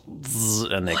zzz, zzz,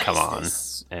 and they come on.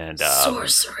 And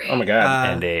sorcery. Oh my god.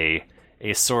 And a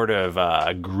sort of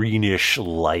greenish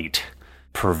light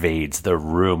pervades the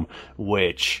room,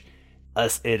 which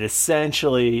it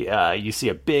essentially you see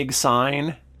a big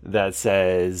sign that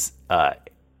says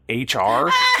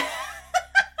HR.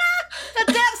 The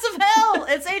depths of hell.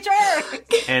 It's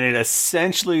HR. And it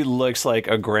essentially looks like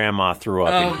a grandma threw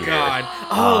up in here. God.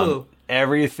 Oh.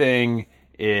 Everything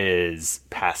is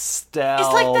pastel. It's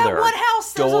like that There are one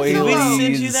house that was on doilies. Did we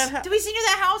send you that house? Did we send you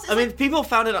that house? I mean, people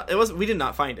found it. We did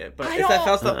not find it, but if that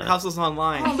house was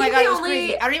online. Oh my god, the it was only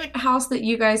crazy. I don't even. house that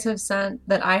you guys have sent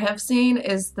that I have seen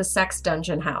is the Sex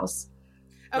Dungeon house.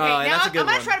 Okay, now that's a I'm good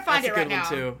gonna one. try to find That's it a right good now.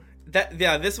 one, too.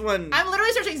 This one. I'm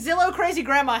literally searching Zillow Crazy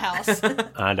Grandma House.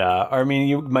 And I mean,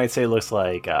 you might say it looks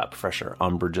like Professor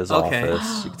Umbridge's Okay.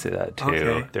 office. You could say that too.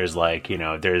 Okay. There's like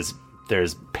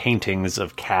there's paintings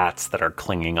of cats that are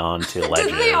clinging on to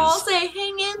ledges. Did they all say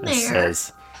hang in there?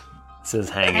 It says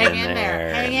hang in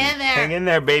there. Hang in there. Hang in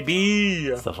there,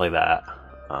 baby. Stuff like that.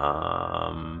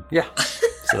 Yeah.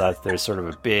 So there's sort of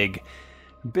a big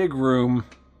room,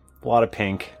 a lot of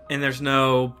pink. And there's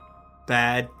no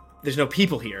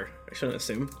people here. I shouldn't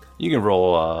assume. You can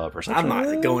roll perception. I'm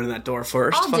not going in that door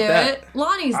first. I'll Fuck do that. it.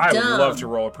 Lonnie's I dumb. would love to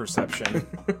roll a perception.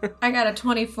 I got a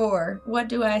 24. What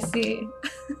do I see?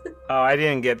 Oh, I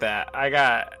didn't get that. I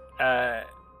got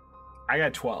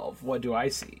 12. What do I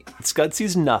see? Scud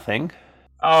sees nothing.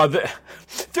 Oh,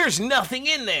 there's nothing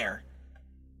in there.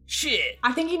 Shit.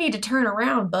 I think you need to turn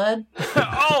around, bud.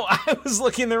 Oh, I was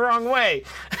looking the wrong way.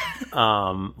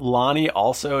 Lonnie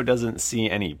also doesn't see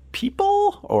any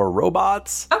people or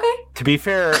robots. Okay. To be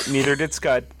fair, neither did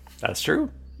Scud. That's true.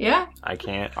 Yeah. I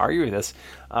can't argue with this.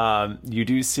 You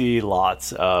do see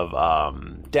lots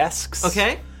of desks.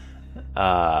 Okay.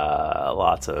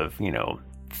 Lots of,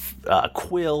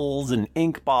 quills and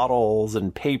ink bottles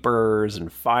and papers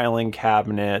and filing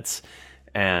cabinets.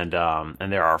 And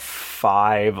there are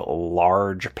 5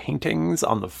 large paintings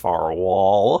on the far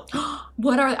wall.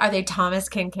 What are they? Thomas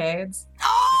Kincaids?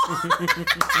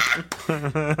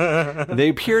 They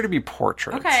appear to be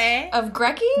portraits. Okay. Of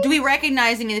Grecki? Do we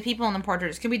recognize any of the people in the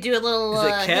portraits? Can we do a little Is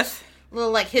it Keth?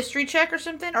 little like history check or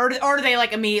something? Or are they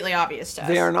like immediately obvious to us?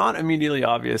 They are not immediately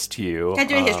obvious to you. Can I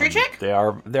do a history check? They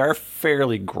are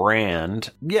fairly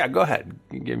grand. Yeah, go ahead.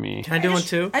 Give me. Can I do one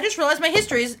too? I just realized my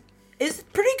history is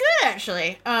pretty good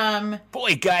actually.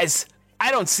 Boy, guys,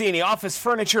 I don't see any office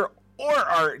furniture or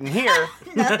art in here.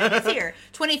 Nothing is here.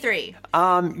 23.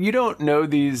 You don't know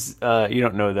these. You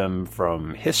don't know them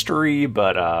from history,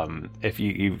 but if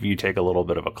you take a little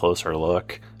bit of a closer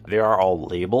look, they are all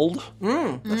labeled.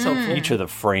 That's helpful. Each of the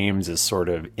frames is sort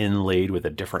of inlaid with a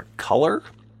different color.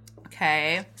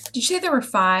 Okay. Did you say there were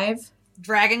 5?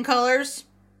 Dragon colors.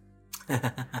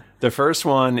 The first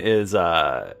one is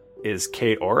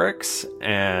Kate Oryx,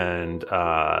 and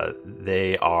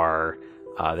they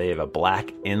have a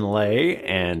black inlay,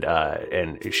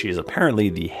 and she's apparently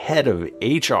the head of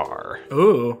HR.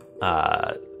 Ooh.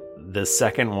 The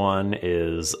second one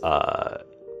is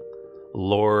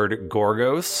Lord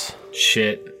Gorgos.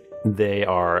 Shit. They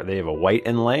have a white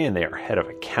inlay, and they are head of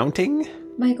accounting.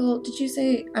 Michael, did you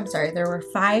say, I'm sorry, there were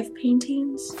 5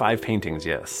 paintings? 5 paintings,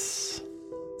 yes.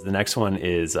 The next one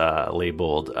is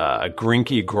labeled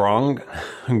Grinky Grong.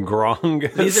 Grong.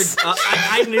 These are.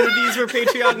 I knew these were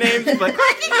Patreon names, but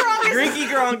Grinky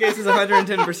Grongus is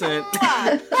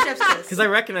 110%. Because I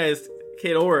recognized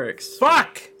Kate Ulrichs.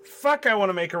 Fuck! I want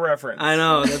to make a reference. I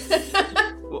know.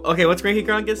 Okay, what's Grinky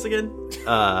Grongus again?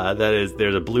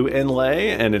 There's a blue inlay,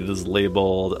 and it is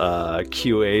labeled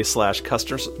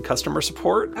QA/customer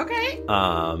support. Okay.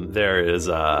 There is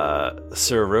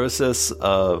cirrhosis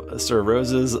of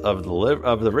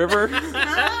the river.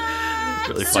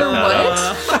 Really fucked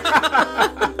that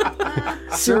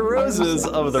up. Cirrhosis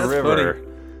of the river. Funny.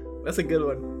 That's a good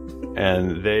one.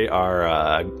 And they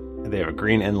are they have a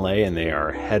green inlay, and they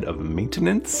are head of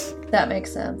maintenance. That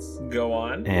makes sense. Go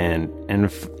on. And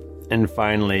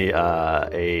finally,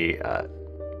 a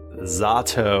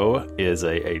Zato is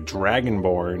a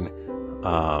dragonborn,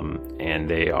 and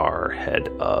they are head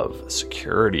of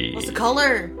security. What's the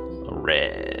color?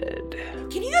 Red.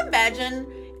 Can you imagine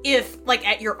if, like,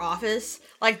 at your office,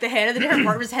 like, the head of the different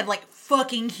departments had, like,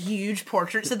 fucking huge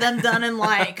portraits of them done in,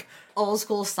 like, old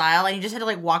school style, and you just had to,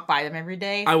 like, walk by them every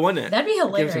day? I want it. That'd be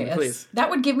hilarious. Give it to me, please. That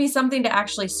would give me something to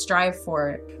actually strive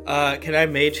for. Can I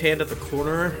mage hand at the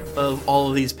corner of all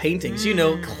of these paintings? You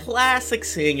know, classic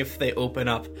seeing if they open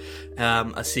up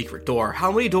a secret door.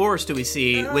 How many doors do we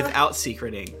see without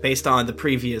secreting, based on the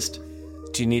previous... Do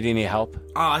you need any help?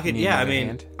 Oh, I could. Yeah, I mean,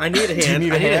 hand? I need a hand. Do you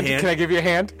need I a need hand? a hand. Can I give you a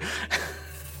hand?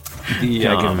 Can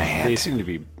I give him a hand? They seem to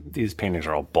be... These paintings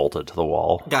are all bolted to the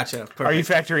wall. Gotcha. Perfect. Are you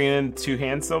factoring in 2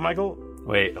 hands though, Michael?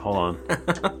 Wait, hold on.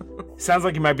 Sounds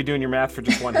like you might be doing your math for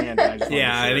just one hand. And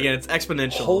and again, it's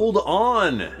exponential. Hold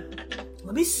on.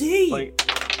 Let me see.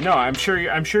 No, I'm sure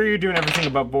you're doing everything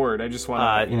above board. I just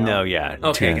want to. No, yeah.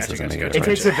 Okay, 2 hands doesn't make It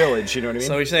takes a village. You know what I mean?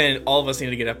 So you're saying all of us need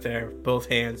to get up there, both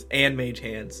hands and mage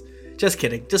hands. Just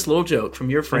kidding. Just a little joke from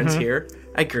your friends here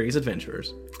at Gray's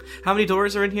Adventures. How many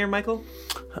doors are in here, Michael?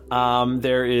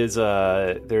 There's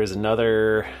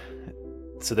another.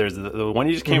 So there's the one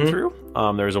you just came through.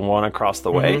 There's a one across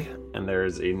the way, and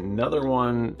there's another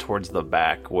one towards the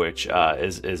back, which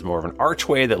is more of an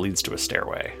archway that leads to a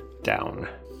stairway down.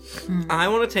 I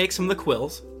want to take some of the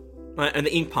quills and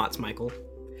the ink pots, Michael.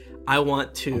 I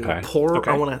want to pour. Okay.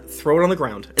 I want to throw it on the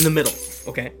ground in the middle.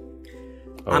 Okay.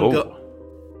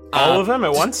 All of them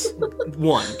at once?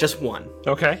 Just one.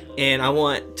 Okay. And I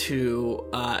want to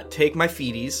take my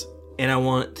feeties and I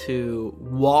want to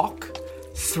walk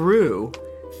through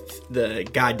the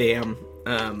goddamn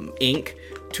ink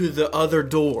to the other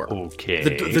door.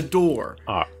 Okay. The door.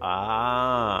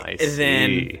 I see. And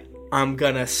then I'm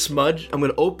gonna smudge. I'm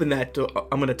gonna open that door.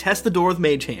 I'm gonna test the door with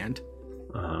Mage Hand.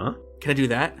 Can I do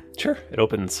that? Sure. It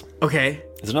opens. Okay.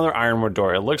 There's another ironwood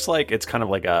door. It looks like it's kind of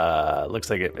like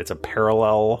it's a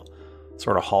parallel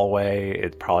sort of hallway.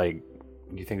 You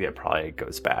think that probably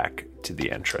goes back to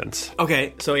the entrance.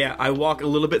 Okay, so yeah, I walk a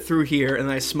little bit through here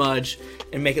and I smudge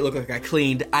and make it look like I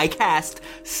cleaned. I cast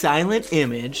Silent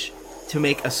Image to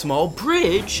make a small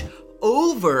bridge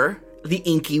over the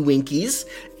Inky Winkies,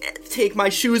 take my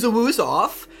shoes-a-woos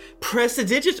off, I press to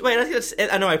digitize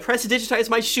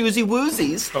my shoesy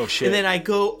woozies. Oh shit. And then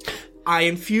I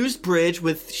infused bridge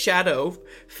with Shadow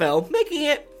Fell, making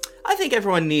it, I think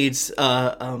everyone needs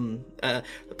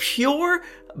pure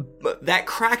that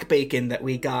crack bacon that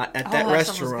we got at that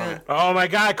restaurant. Oh my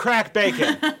god, crack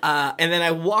bacon. And then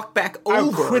I walk back I'll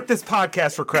over. quit this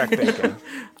podcast for crack bacon.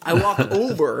 I walk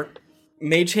over,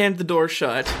 Mage Hand the door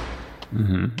shut,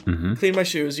 clean my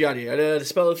shoes, yada yada,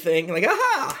 dispel the thing, like,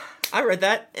 aha! I read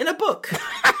that in a book.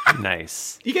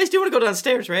 Nice. You guys do want to go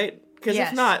downstairs, right? Because Yes.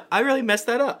 if not, I really messed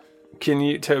that up.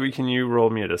 Toby, can you roll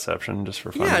me a deception just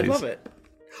for fun? Yeah, I'd love it.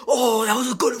 Oh, that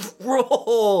was a good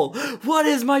roll. What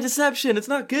is my deception? It's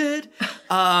not good.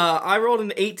 I rolled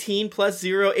an 18 plus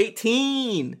 0,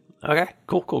 18. Okay,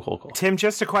 cool. Tim,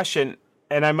 just a question,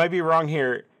 and I might be wrong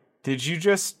here. Did you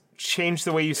just change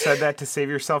the way you said that to save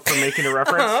yourself from making a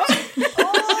reference?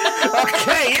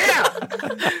 Okay,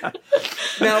 yeah.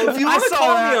 Now, if you want to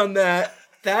call me on that,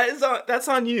 that's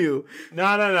on you.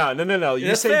 No. You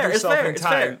That's saved fair. yourself It's fair. in It's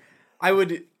time. fair.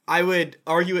 I would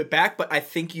argue it back, but I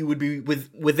think you would be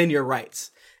within your rights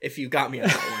if you got me on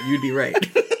that one. You'd be right.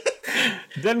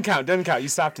 Doesn't count. You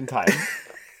stopped in time.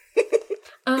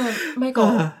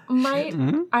 Michael, might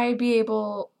I be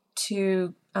able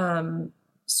to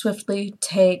swiftly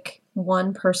take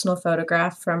one personal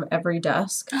photograph from every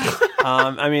desk?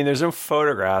 I mean, there's no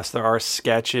photographs. There are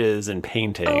sketches and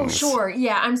paintings. Oh, sure.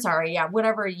 Yeah, I'm sorry. Yeah,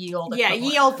 whatever yield. Yeah,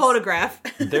 ye old photograph.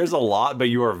 There's a lot, but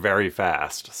you are very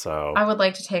fast, so... I would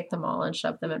like to take them all and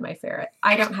shove them in my ferret.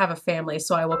 I don't have a family,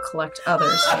 so I will collect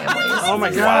others' families. Oh my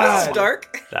god. That's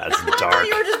dark. That's I thought dark.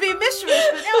 you were just being mischievous,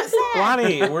 but now it's sad.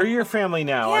 Lonnie, we're your family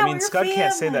now. Yeah, I mean, we're your Scud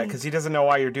can't say that family. because he doesn't know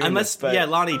why you're doing this. But Yeah,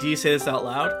 Lonnie, do you say this out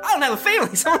loud? I don't have a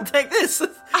family. Someone take this.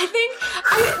 I think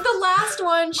the last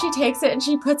one, she takes it and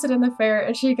she puts it in the fair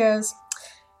and she goes,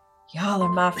 "Y'all are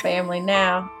my family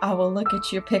now. I will look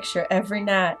at your picture every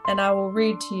night and I will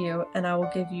read to you and I will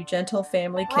give you gentle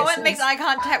family kisses." Rowan makes eye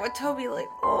contact with Toby like,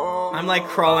 oh. I'm like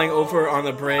crawling over on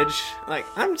the bridge. Like,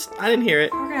 I didn't hear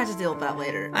it. We're gonna have to deal with that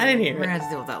later. I didn't hear We're it. gonna have to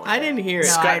deal with that later. I didn't hear it.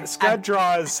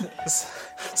 No,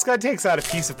 Scud takes out a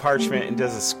piece of parchment and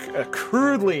does a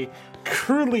crudely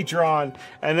drawn,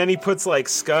 and then he puts like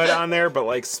Scud on there, but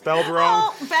like spelled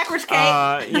wrong. Oh, backwards K.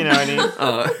 You know what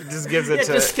I mean? Just gives it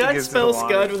to. Does Scud gives it spell to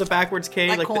Lonnie. Scud with a backwards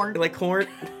K? Like corn? Like corn?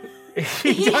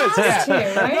 He does. has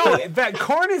Yeah. to, right? No, that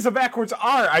corn is a backwards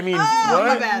R. I mean, Oh, what?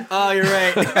 my bad. Oh, you're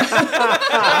right.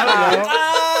 I don't know.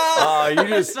 Oh, you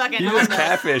just Fucking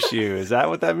catfish you. Is that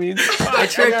what that means? I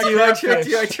tricked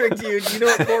you. Do you know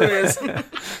what corn is?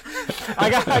 I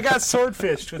got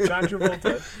swordfished with John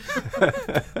Travolta.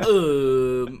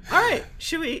 All right.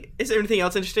 Is there anything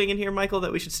else interesting in here, Michael,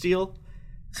 that we should steal?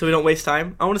 So we don't waste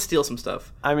time? I want to steal some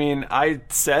stuff. I mean, I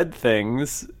said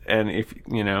things, and if,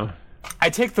 I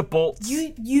take the bolts.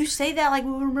 You say that like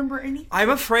we remember anything. I'm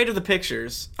afraid of the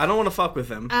pictures. I don't want to fuck with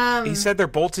them. He said they're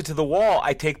bolted to the wall.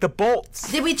 I take the bolts.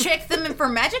 Did we trick them in for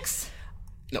magics?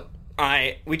 No.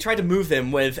 We tried to move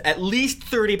them with at least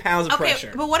 30 pounds of Okay,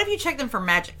 pressure. but what if you check them for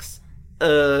magics?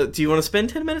 Do you want to spend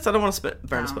 10 minutes? I don't want to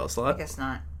burn a spell slot. I guess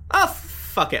not. Oh,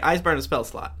 fuck it. I just burned a spell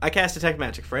slot. I cast Detect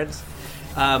Magic, friends.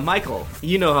 Michael,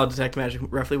 you know how Detect Magic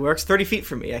roughly works. 30 feet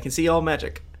from me. I can see all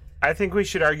magic. I think we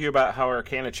should argue about how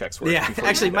Arcana checks work. Yeah, before we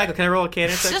actually, do that. Michael, can I roll a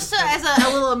cannon check? Just as a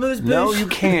little amuse-bouche. No, you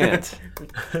can't.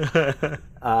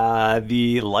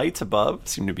 The lights above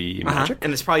seem to be magic.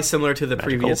 And it's probably similar to the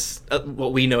previous,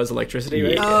 what we know as electricity,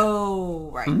 right? Yeah. Oh,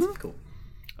 right. Cool.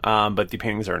 But the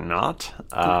paintings are not.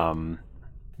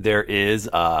 There is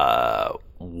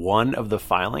one of the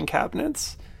filing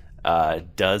cabinets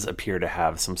does appear to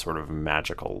have some sort of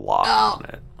magical lock on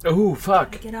it. Oh,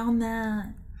 fuck. Get on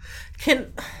that.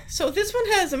 So this one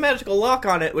has a magical lock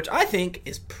on it, which I think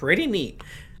is pretty neat.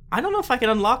 I don't know if I can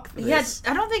unlock this.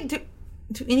 Yeah, I don't think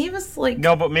do any of us like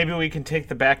No, but maybe we can take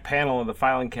the back panel of the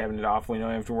filing cabinet off. We don't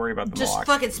have to worry about the just lock.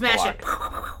 fucking smash it.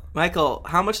 Michael,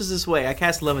 how much does this weigh? I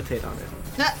cast Levitate on it.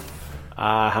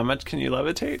 How much can you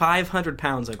levitate? 500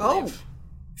 pounds, I believe.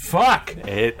 Fuck!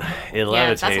 It Yeah,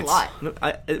 levitates. that's a lot. No,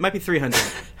 it might be 300.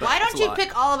 Why don't you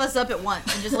pick all of us up at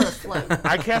once and just let us float?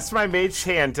 I cast my mage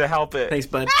hand to help it. Thanks,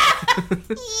 bud.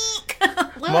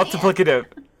 Multiplicative.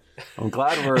 I'm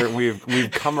glad we've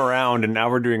come around and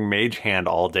now we're doing mage hand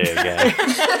all day again.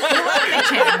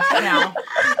 now.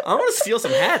 I want to steal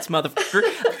some hats, motherfucker.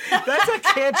 That's a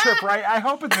cantrip, right? I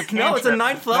hope it's a cantrip. No, it's a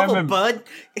 9th level, bud.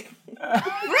 Really?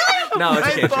 No, it's a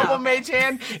 9th cantrip. level mage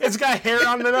hand. It's got hair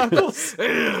on the knuckles.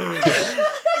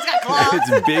 It's got claws.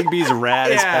 It's Big B's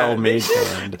rad as hell mage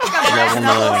hand. Level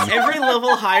 9. Every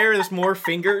level higher, there's more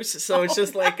fingers, so it's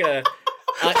just like a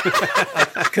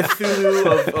Cthulhu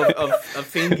of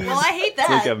fingers. Well, I hate that.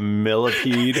 It's like a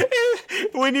millipede.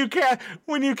 When you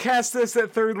cast this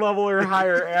at 3rd level or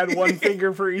higher, add 1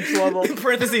 finger for each level. In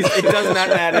parentheses, it does not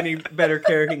add any better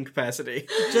carrying capacity.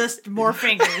 Just more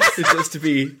fingers. It's just to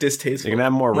be distasteful. You can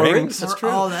have more rings. That's true.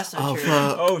 Oh, that's not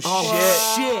true.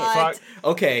 Shit. Fuck.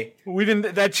 Okay. We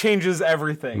didn't. That changes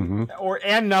everything,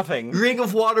 and nothing. Ring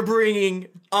of water bringing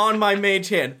on my mage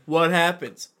hand. What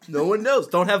happens? No one knows.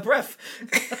 Don't have breath.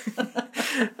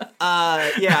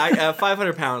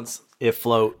 500 pounds. It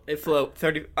float. It float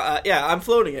 30. I'm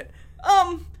floating it.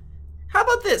 How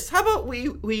about this? How about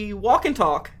we walk and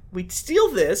talk? We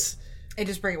steal this. And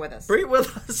just bring it with us. Bring it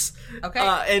with us. Okay.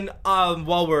 And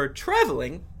while we're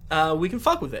traveling, we can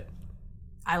fuck with it.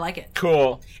 I like it.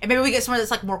 Cool. And maybe we get somewhere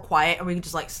that's like more quiet, and we can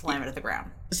just like slam it at the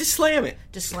ground. Let's just slam it.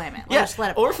 Just slam it. Yeah. Just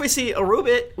let it. Or if we see a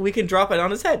Rubit, we can drop it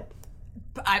on his head.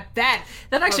 That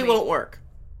actually won't work.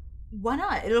 Why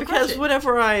not? It'll Because crush it.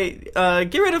 whenever I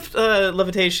get rid of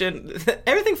levitation,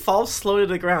 everything falls slowly to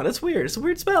the ground. It's weird. It's a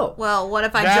weird spell. Well, what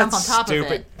if I That's jump on top stupid.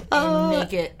 of it and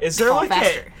make it Is there fall like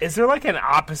faster? is there like an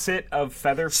opposite of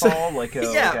feather fall, like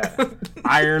a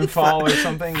iron fall or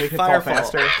something? They could fall Firefall.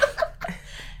 faster.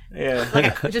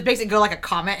 Yeah. It just makes it go like a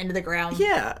comet into the ground.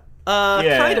 Yeah.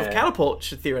 Yeah. Kind of. Catapult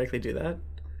should theoretically do that.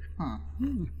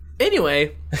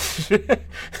 Anyway.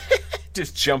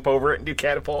 Just jump over it and do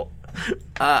catapult.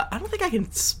 I don't think I can.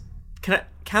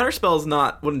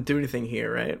 Counterspells wouldn't do anything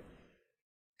here, right?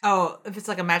 Oh, if it's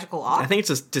like a magical off? I think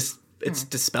it's just it's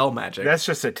dispel magic. That's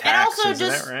just a And tax, also isn't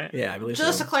just- it, right? Yeah, I believe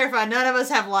Just so. to clarify, none of us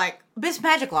have this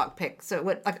magic lock pick. So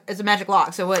what? It's a magic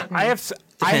lock. So what? I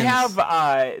have,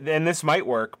 and this might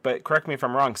work, but correct me if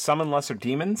I'm wrong. Summon lesser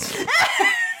demons.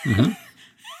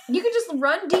 You could just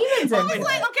run demons in. I was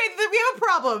like, okay, we have a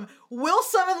problem. Will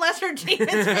summon lesser demons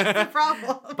fix the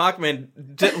problem? Bachman,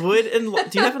 do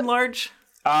you have enlarge?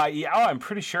 Yeah, I'm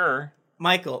pretty sure.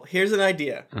 Michael, here's an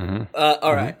idea.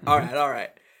 All right.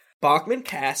 Bachman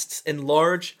casts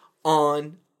enlarge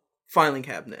on filing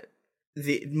cabinet.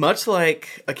 Much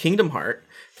like a Kingdom Heart,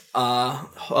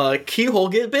 keyhole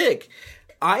get big.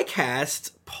 I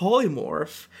cast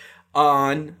polymorph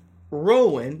on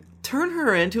Rowan. Turn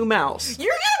her into a mouse.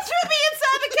 You're gonna throw me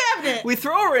inside the cabinet. We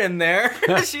throw her in there.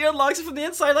 She unlocks it from the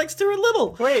inside like Stuart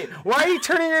Little. Wait, why are you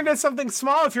turning her into something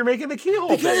small if you're making the keyhole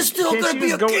big? Because it's still Can't gonna you be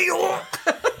just a go- keyhole.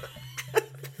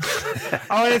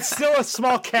 Oh, and it's still a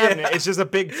small cabinet. It's just a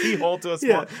big keyhole to a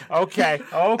small.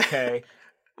 Okay.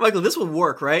 Michael, this will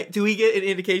work, right? Do we get an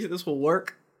indication this will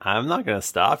work? I'm not going to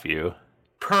stop you.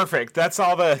 Perfect. That's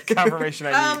all the confirmation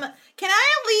I need. Can I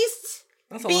at least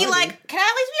be like? Can I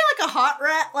at least be like a hot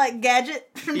rat, like Gadget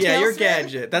from Yeah, you're Tailspin?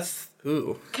 Gadget. That's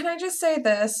ooh. Can I just say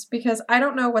this? Because I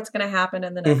don't know what's going to happen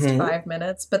in the next 5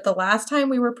 minutes, but the last time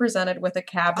we were presented with a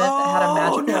cabinet that had a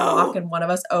magical lock and one of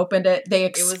us opened it, they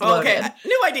exploded. Okay,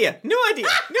 new idea.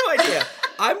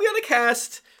 I'm going to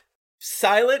cast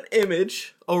Silent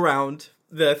Image around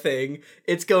the thing.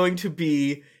 It's going to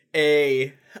be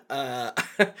a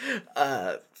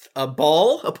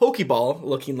ball, a Pokeball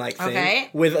looking like thing, Okay.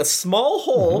 with a small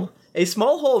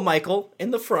hole, Michael,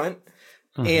 in the front.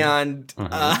 And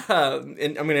I'm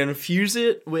going to infuse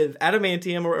it with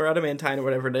adamantium or adamantine or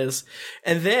whatever it is.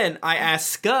 And then I ask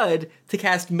Scud to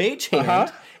cast Mage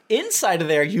Hand inside of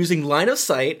there using line of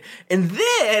sight. And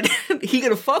then he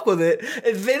going to fuck with it.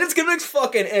 And then it's going to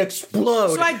fucking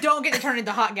explode. So I don't get to turn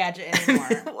into hot Gadget anymore,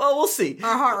 well, we'll see. or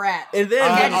hot rat. And then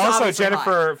Gadget's Also, obviously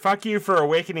Jennifer, fuck you for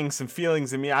awakening some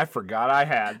feelings in me I forgot I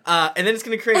had. and then it's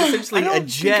going to create essentially a I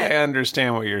jet.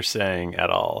 understand what you're saying at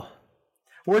all.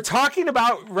 We're talking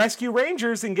about Rescue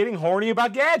Rangers and getting horny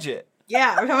about Gadget.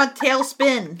 Yeah, we're talking about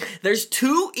Tailspin. There's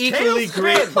two equally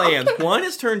great plans. One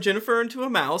is turn Jennifer into a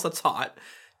mouse. That's hot.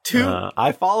 Two.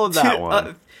 I followed that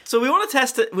one. So we want to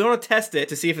test it. We want to test it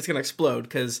to see if it's going to explode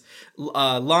because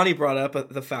Lonnie brought up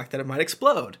the fact that it might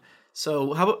explode.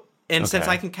 So how about? And since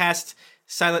I can cast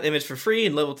Silent Image for free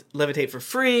and Levitate for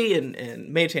free and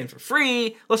Mage Hand for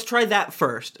free, let's try that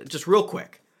first, just real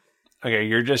quick. Okay,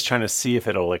 you're just trying to see if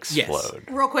it'll explode.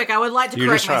 Real quick, I would like to You're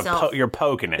correct just trying myself. to you're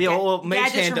poking it. Yeah, well, Mage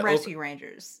Gadget's Hand from to Rescue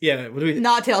Rangers. Yeah, what do we?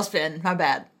 Not Tailspin. My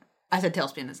bad. I said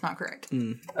Tailspin. It's not correct.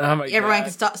 Oh my Everyone can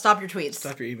stop your tweets.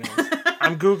 Stop your emails.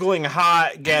 I'm googling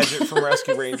hot Gadget from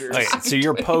Rescue Rangers. Okay, so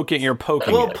you're poking. You're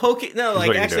poking. Well, it. poking. No, Is like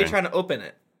what you're actually doing. trying to open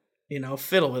it.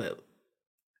 Fiddle with it.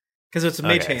 Because it's a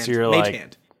Mage Okay, Hand. so you're Mage like-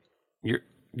 Hand.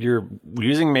 You're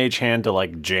using Mage Hand to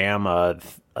like jam a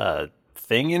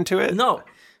thing into it. No,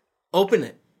 open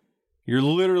it. You're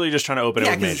literally just trying to open it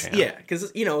with Mage Hand. Yeah,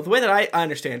 because the way that I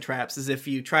understand traps is if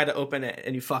you try to open it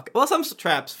and you fuck. Well, some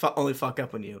traps only fuck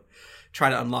up when you try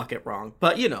to unlock it wrong.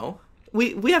 But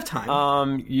we have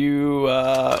time. You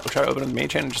try to open it with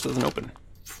Mage Hand, it just doesn't open.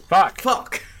 Fuck.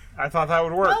 I thought that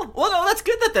would work. Well, no, that's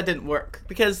good that didn't work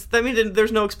because that means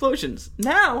there's no explosions.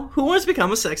 Now, who wants to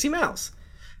become a sexy mouse?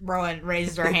 Rowan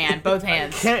raises her hand, both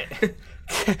hands.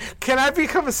 Can I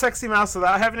become a sexy mouse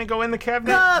without having to go in the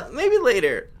cabinet? Maybe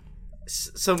later.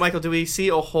 So, Michael, do we see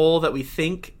a hole that we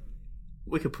think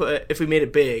we could put, if we made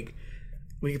it big,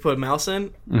 we could put a mouse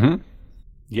in? Mm-hmm.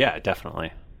 Yeah,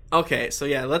 definitely. Okay, so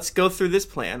yeah, let's go through this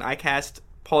plan. I cast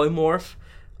Polymorph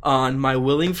on my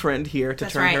willing friend here to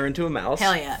That's turn right. her into a mouse.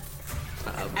 Hell yeah.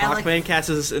 Bachman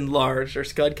casts Enlarge, or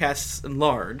Scud casts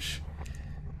Enlarge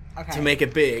Okay. to make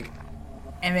it big.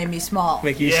 And made me small.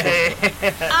 Make you small. I'm Make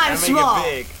it small,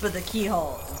 big. but the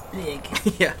keyhole is big.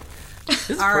 Yeah.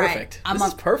 This is All right. perfect. I'm This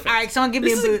is up. perfect. All right, someone give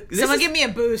me This a is- boost. this Someone is- give me a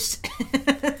boost.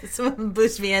 Someone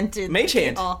boost me into Mage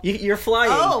Hand. keyhole. You're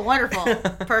flying. Oh, wonderful.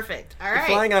 Perfect. All You're right.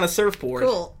 flying on a surfboard.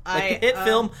 Cool. Like the hit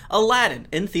film Aladdin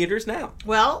in theaters now.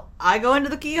 Well, I go into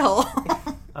the keyhole.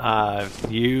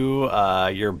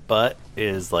 Your butt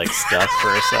is like stuck for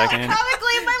a second.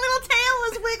 Comically, my little tail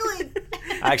is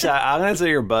wiggling. Actually, I'm gonna say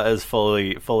your butt is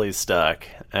fully stuck,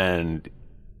 and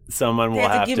someone will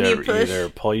have to have give to me a push? either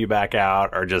pull you back out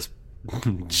or just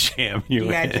jam you You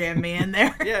in. gotta jam me in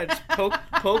there. Yeah, just poke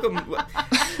him.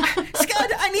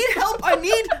 Scud, I need help. I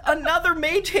need another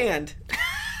Mage Hand.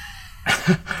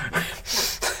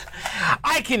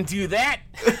 I can do that.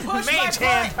 Push Mage my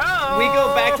hand. butt. Oh. We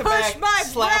go back to Push back, my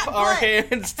slap butt. our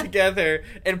hands together,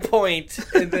 and point,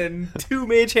 and then two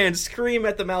mage hands scream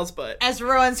at the mouse butt. As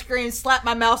Rowan screams, slap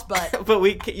my mouse butt. But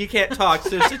you can't talk.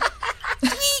 So it's just,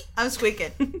 I'm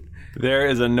squeaking. There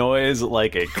is a noise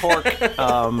like a cork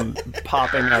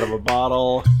popping out of a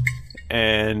bottle,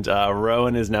 and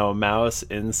Rowan is now a mouse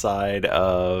inside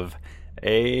of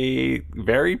a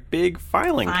very big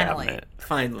filing cabinet.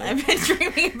 Finally. I've been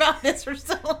dreaming about this for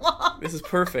so long. This is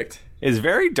perfect. It's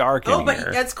very dark in Oh, but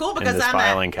here. that's cool in because this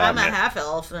filing I'm a cabinet. half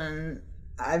elf and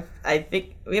I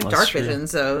think we have That's dark true. vision,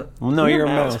 so Well, no, you're a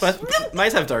mouse. But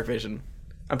mice have dark vision.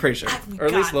 I'm pretty sure. Or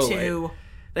at least got low to. light.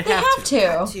 They have to.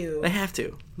 Got to. They have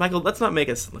to. Michael, let's not make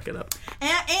us look it up.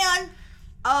 And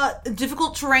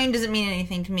difficult terrain doesn't mean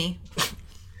anything to me.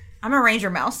 I'm a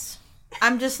ranger mouse.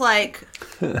 I'm just like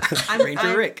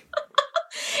Ranger Rick.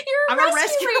 I'm a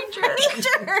rescue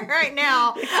ranger right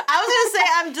now. I was gonna say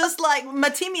I'm just like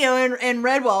Matimio in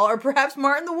Redwall, or perhaps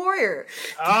Martin the Warrior.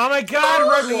 Oh my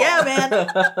God, Redwall! Yeah, man.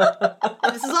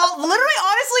 This is all literally,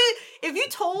 honestly. If you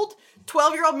told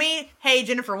 12-year-old me, "Hey,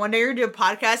 Jennifer, one day you're gonna do a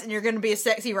podcast and you're gonna be a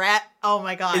sexy rat," oh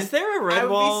my God, Is there a I would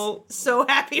be Redwall so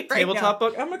happy right tabletop now.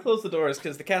 book? I'm gonna close the doors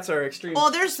because the cats are extreme.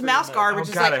 Well, there's mouse guard, which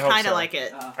is like I hope kind of so. like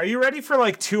it. Are you ready for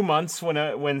like 2 months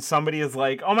when somebody is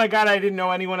like, "Oh my God, I didn't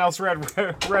know anyone else read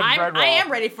Redwall"? I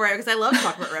am ready for it because I love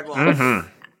talking about Redwall. Mm-hmm.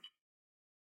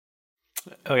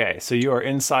 Okay, so you are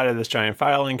inside of this giant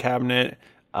filing cabinet.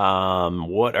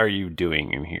 What are you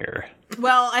doing in here?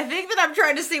 Well, I think that I'm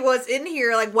trying to see what's in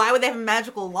here. Like, why would they have a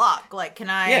magical lock? Like, can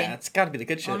I? Yeah, it's got to be the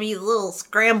good shit. Let me a little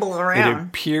scramble It around.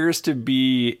 appears to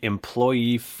be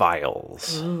employee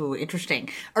files. Ooh, interesting.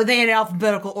 Are they in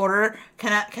alphabetical order?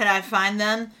 Can I find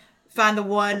them? Find the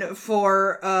one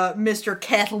for Mr.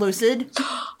 Cat Lucid.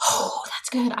 Oh, that's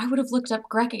good. I would have looked up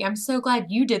Grecki. I'm so glad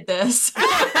you did this.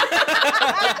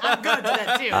 I'm gonna do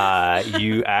that too.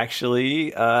 You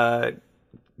actually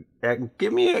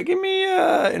give me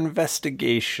a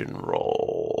investigation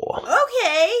roll.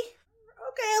 Okay.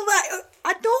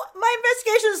 I don't. My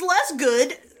investigation is less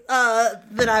good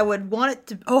than I would want it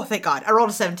to. Oh, thank God! I rolled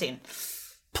a 17.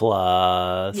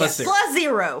 Plus Yes, plus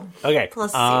 0. Okay.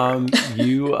 Plus 0.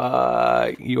 You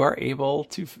are able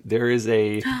to. There is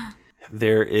a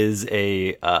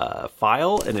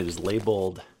file, and it is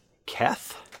labeled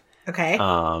Keth. Okay.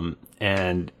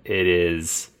 And it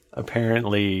is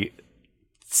apparently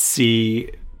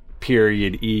C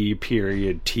period E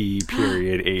period T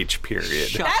period H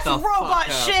period. That's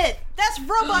robot shit. That's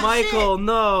robot shit. Michael,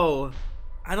 no.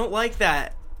 I don't like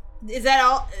that. Is that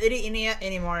all?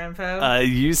 Any more info?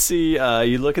 You see,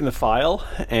 you look in the file,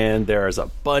 and there's a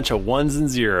bunch of ones and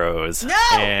zeros. No!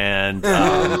 And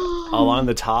along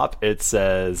the top, it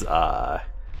says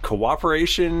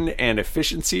Cooperation and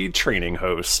Efficiency Training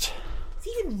Host. Is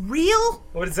he even real?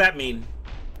 What does that mean?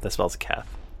 That spells Keth.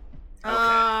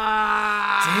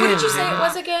 What did you say it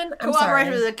was again? I'm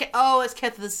Cooperation sorry. with the it's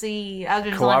Keth of the Sea. I was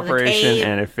just Cooperation the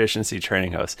and Efficiency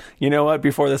Training Host. You know what?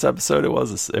 Before this episode, it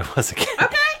was a K.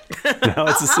 Okay. Now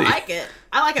it's a C. I like it.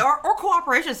 I like it. Or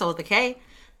cooperation spelled with a K.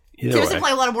 Either Seriously, way.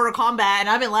 play a lot of Mortal Kombat, and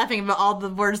I've been laughing about all the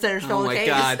words that are spelled with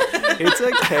K's. It's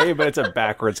a K, but it's a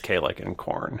backwards K like in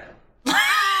corn.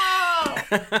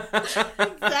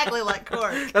 Exactly like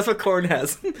corn. That's what corn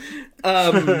has. Corn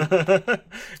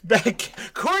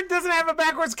doesn't have a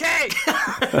backwards K. In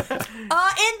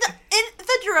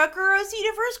the Drunkeros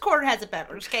universe, corn has a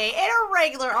backwards K, and a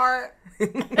regular R.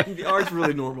 The R's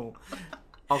really normal.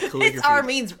 All calligraphy. Its R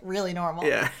means really normal.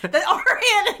 Yeah. The R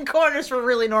and corn is for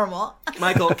really normal.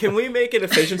 Michael, can we make an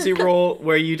efficiency roll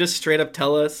where you just straight up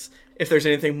tell us if there's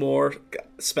anything more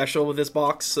special with this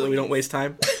box so that we don't waste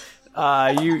time?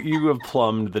 You have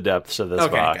plumbed the depths of this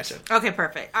box. Gotcha. Okay,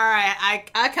 perfect. All right,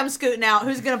 I come scooting out.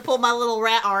 Who's gonna pull my little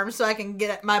rat arm so I can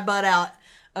get my butt out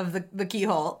of the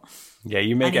keyhole? Yeah,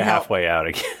 you make it halfway out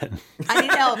again. I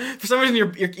need help. For some reason,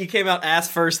 you came out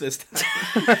ass first this time.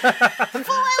 Pull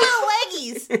my little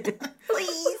leggies,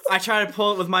 please. I try to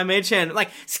pull it with my mage hand,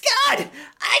 like, Scott,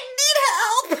 I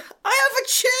need help. I have a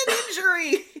chin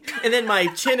injury. And then my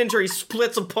chin injury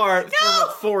splits apart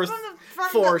from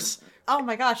force. Oh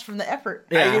my gosh, from the effort.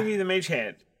 I give you the mage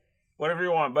hand. Whatever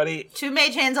you want, buddy. 2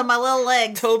 mage hands on my little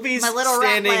legs. Toby's my little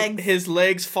standing, rat legs. his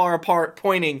legs far apart,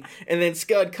 pointing, and then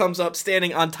Scud comes up,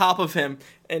 standing on top of him,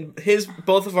 and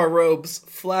both of our robes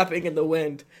flapping in the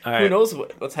wind. All Who right. knows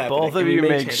what's happening? Both of Can we you mage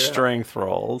make hand it out? strength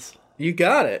rolls. You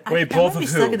got it. Wait, I'm both gonna of be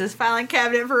stuck who? in this filing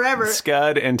cabinet forever.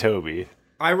 Scud and Toby.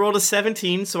 I rolled a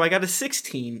 17, so I got a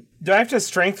 16. Do I have to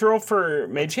strength roll for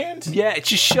mage hand? Yeah,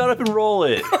 just shut up and roll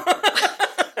it.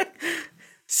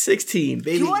 16,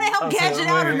 baby. Do you want to help Gadget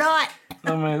out or not?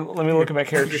 Let me look at my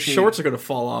character Your sheet. shorts are gonna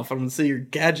fall off. I'm gonna see your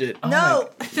gadget. No.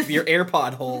 Your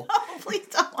AirPod hole. Please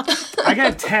don't. I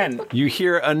got 10. You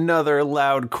hear another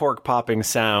loud cork popping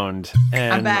sound,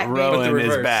 and I'm back, baby. Rowan But the is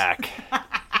reverse. back.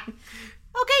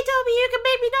 Okay, Toby, you can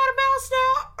make me not a mouse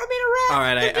now. I mean a rat. All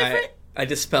right, They're different. I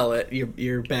dispel it.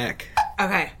 You're back.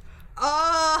 Okay.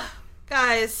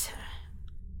 Guys,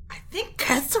 I think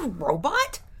that's a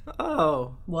robot.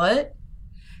 Oh. What?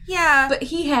 Yeah. But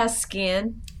he has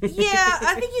skin. Yeah,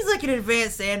 I think he's like an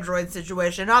advanced android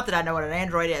situation. Not that I know what an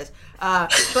android is.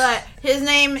 But his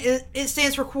name it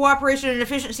stands for Cooperation and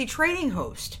Efficiency Training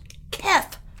Host.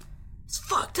 Keth. It's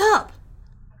fucked up.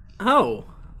 Oh.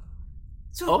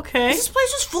 So okay. Is this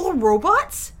place just full of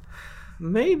robots?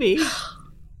 Maybe.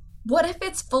 What if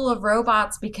it's full of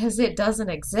robots because it doesn't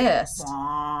exist?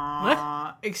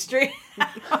 Extreme.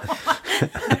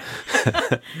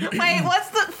 Wait, what's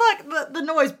the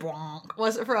noise? Bonk.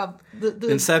 What's it from? The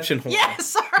Inception horn. Yeah,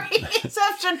 sorry,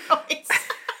 Inception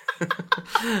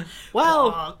noise.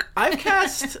 Well, I've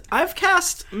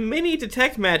cast many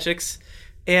detect magics,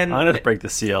 and I'm gonna break the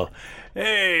seal.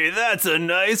 Hey, that's a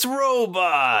nice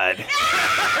robot.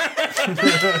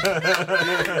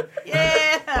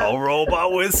 Yeah. A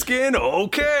robot with skin?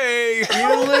 Okay.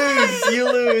 You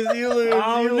lose.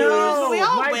 Oh, no. We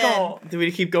all Michael. Do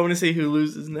we keep going to see who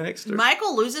loses next? Or?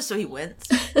 Michael loses, so he wins.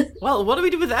 Well, what do we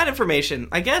do with that information?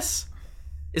 I guess.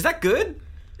 Is that good?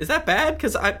 Is that bad?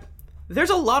 Because there's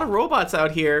a lot of robots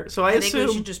out here, so I think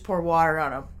we should just pour water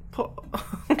on them.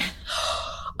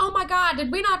 Oh my god,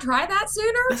 did we not try that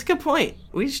sooner? That's a good point.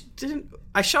 We didn't.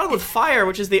 I shot him with fire,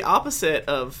 which is the opposite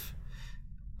of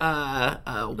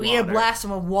water. We need to blast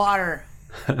him with water.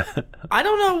 I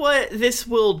don't know what this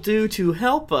will do to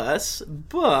help us,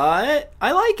 but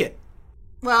I like it.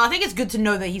 Well, I think it's good to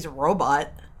know that he's a robot.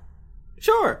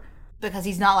 Sure. Because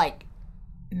he's not like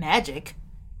magic.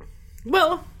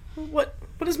 Well, what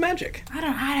is magic? I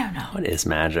don't know. What is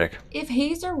magic? If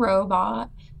he's a robot,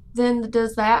 then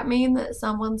does that mean that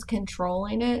someone's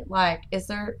controlling it? Like, is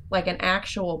there like an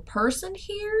actual person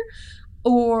here?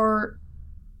 Or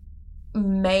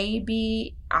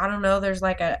maybe, I don't know, there's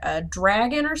like a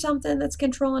dragon or something that's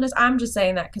controlling us? I'm just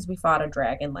saying that because we fought a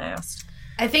dragon last.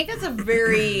 I think that's a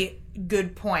very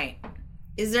good point.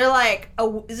 Is there like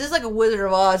is this like a Wizard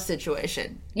of Oz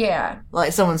situation? Yeah.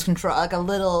 Like someone's like a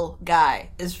little guy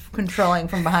is controlling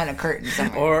from behind a curtain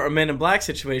somewhere. Or a Men in Black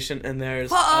situation, and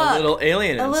there's a little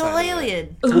alien A little inside of it.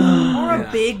 alien. Or a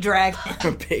big dragon.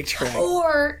 A big dragon.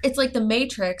 Or it's like the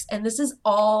Matrix, and this is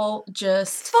all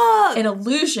just an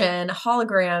illusion,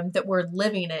 hologram that we're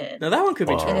living in. Now that one could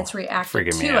be true. And it's reacting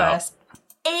Freaking me to out. us.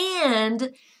 And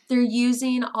they're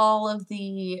using all of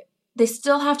the... They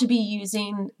still have to be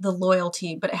using the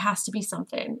loyalty, but it has to be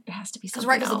something. It has to be something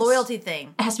Because else. the loyalty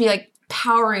thing. It has to be like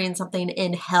powering something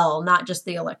in hell, not just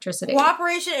the electricity.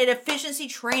 Cooperation and Efficiency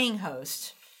Training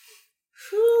Host.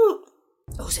 Who?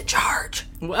 Who's in charge?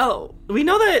 Well, we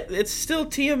know that it's still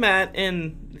Tiamat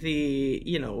and the,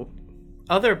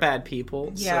 other bad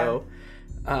people. Yeah. So,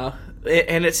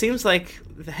 and it seems like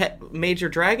the major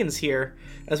dragons here,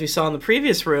 as we saw in the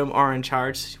previous room, are in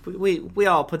charge. We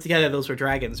all put together those were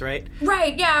dragons, right?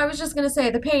 Right, yeah, I was just going to say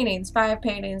the paintings, 5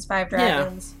 paintings, 5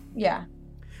 dragons. Yeah.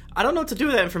 I don't know what to do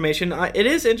with that information. It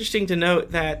is interesting to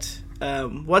note that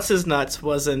what's his nuts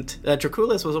wasn't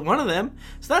Draculis wasn't one of them,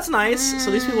 so that's nice. So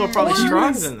these people are probably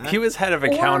stronger than that. He was head of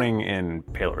accounting in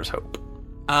Paler's Hope.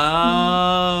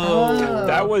 Oh,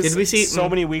 That was Did we see so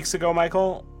many weeks ago,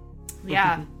 Michael.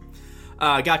 Yeah.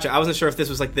 Gotcha. I wasn't sure if this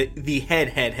was like the head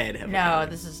of No,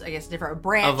 this is, I guess, different. A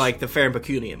branch. of like the Fair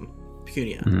Pecunia.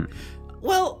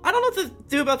 Well, I don't know what to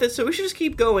do about this, so we should just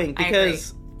keep going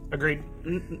because Agreed.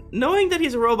 Knowing that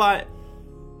he's a robot,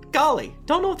 golly,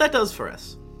 don't know what that does for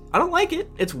us. I don't like it.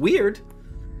 It's weird.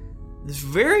 It's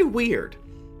very weird.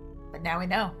 But now we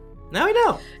know. Now we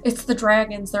know. It's the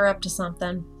dragons. They're up to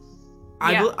something.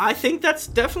 I think that's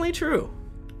definitely true.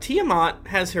 Tiamat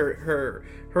has her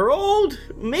old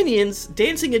minions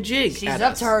dancing a jig. She's at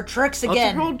up us. to her tricks Up to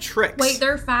again. her old tricks. Wait,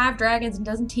 there are 5 dragons, and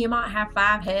doesn't Tiamat have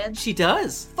 5 heads? She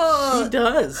does. Fuck. She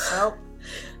does. Well,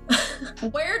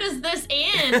 Where does this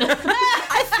end?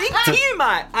 I think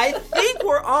Tiamat. I think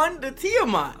we're on to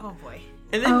Tiamat. oh boy.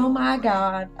 And then Oh my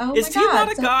god. Oh is my god.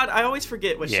 Tiamat a god? I always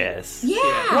forget what she is.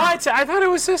 Yeah. What? I thought it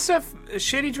was just a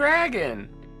shitty dragon.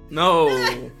 No.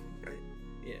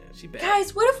 Yeah, she bad.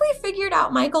 Guys, what if we figured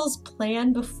out Michael's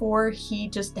plan before he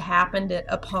just happened it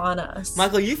upon us?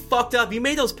 Michael, you fucked up. You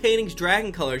made those paintings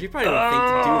dragon colors. You probably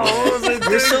didn't think to do that.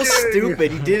 You're so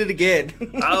stupid. You did it again.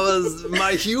 That was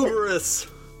my hubris.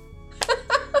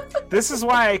 This is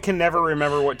why I can never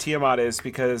remember what Tiamat is,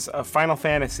 because of Final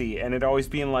Fantasy and it always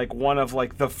being like one of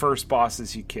like the first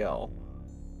bosses you kill.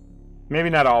 Maybe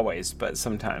not always, but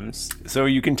sometimes. So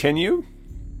you continue?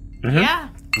 Mm-hmm. Yeah.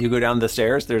 You go down the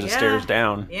stairs? There's a stairs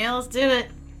down. Yeah, let's do it.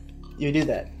 You do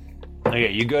that.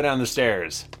 Okay, you go down the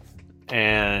stairs.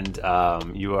 And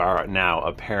you are now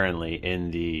apparently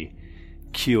in the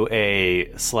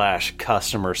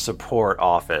QA/customer support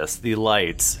office. The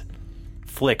lights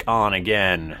flick on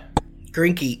again.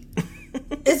 Grinky.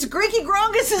 It's Grinky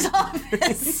Grongus's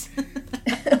office.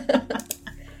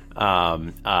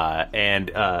 And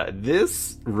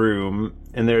this room,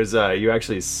 and there's you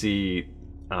actually see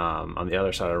on the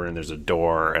other side of the room there's a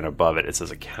door, and above it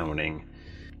says accounting.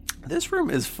 This room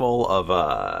is full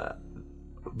of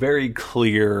very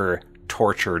clear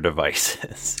torture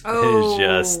devices. Oh.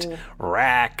 It's just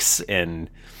racks and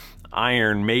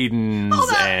Iron Maidens. Hold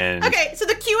on. And Okay, so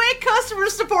the QA customer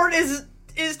support is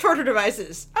torture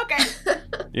devices. Okay.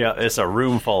 yeah, it's a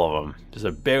room full of them. Just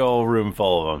a big old room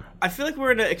full of them. I feel like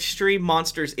we're in an extreme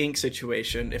Monsters Inc.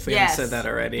 situation, if we Yes. haven't said that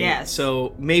already. Yes.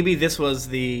 So maybe this was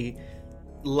the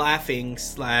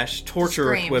laughing/torture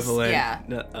Screams, equivalent yeah.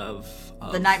 of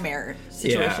The nightmare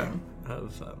situation. Yeah,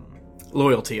 of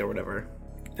loyalty or whatever.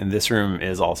 And this room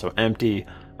is also empty.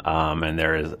 And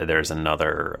there's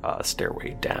another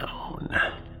stairway down.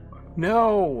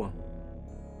 No.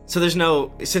 So there's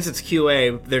no, since it's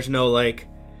QA, there's no like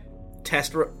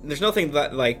test. There's nothing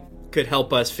that like could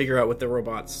help us figure out what the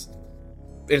robots.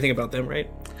 Anything about them, right?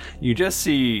 You just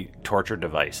see torture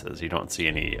devices. You don't see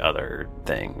any other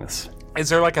things. Is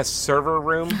there like a server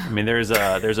room? I mean, there's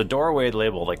a doorway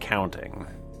labeled accounting,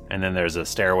 and then there's a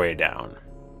stairway down.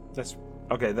 That's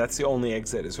okay. That's the only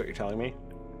exit, is what you're telling me.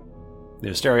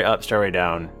 There's stairway up, stairway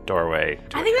down, doorway.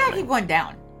 I think we gotta keep going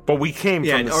down. But we came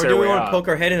from the or stairway do we want up. to poke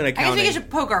our head in I guess accounting? we should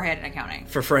poke our head in accounting.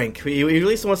 For Frank, he at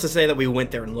least wants to say that we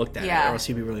went there and looked at Yeah. it, or else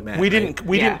he'd be really mad. We right?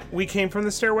 didn't. We came from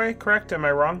the stairway. Correct? Am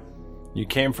I wrong? You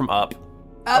came from up.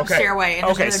 Up Okay. stairway and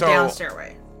Okay, there's so- another down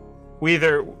stairway. We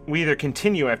either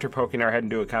continue after poking our head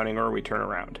into accounting, or we turn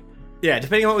around. Yeah,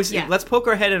 depending on what we see. Yeah. Let's poke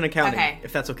our head in accounting, Okay.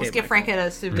 if that's okay. Let's give Frank a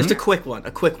super. Just a quick one.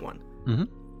 Mm-hmm. And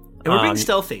we're being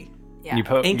stealthy. Yeah. You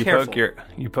poke careful.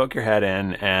 you poke your head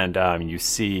in, and you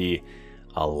see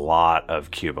a lot of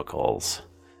cubicles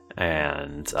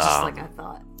and Just like I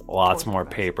thought. lots more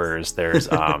papers. There's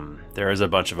there is a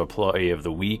bunch of Employee of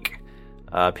the Week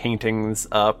paintings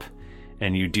up,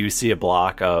 and you do see a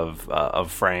block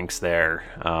of Frank's there.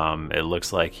 It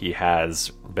looks like he has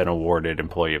been awarded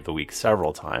Employee of the Week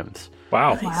several times.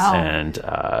 Wow. Wow.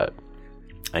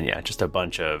 And yeah, just a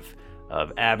bunch of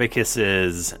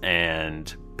abacuses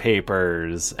and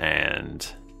papers and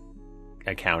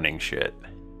accounting shit.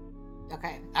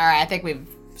 Okay. All right. I think we've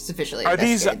sufficiently. Are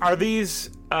these?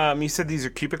 investigated. You said these are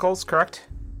cubicles, correct?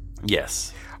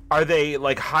 Yes. Are they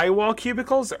like high wall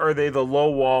cubicles, or are they the low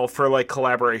wall for like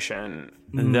collaboration?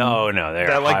 No, they're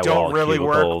that like high don't wall really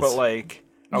cubicles. work, but like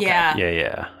okay. Yeah.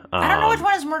 Yeah. I don't know which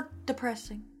one is more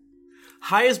depressing.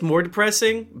 High is more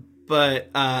depressing,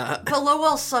 but But low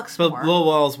wall sucks but more. low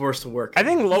wall is worse to work. I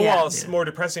think low Yeah. wall is more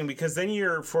depressing because then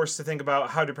you're forced to think about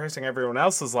how depressing everyone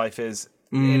else's life is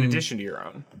in addition to your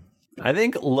own. I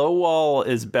think low wall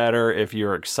is better if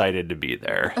you're excited to be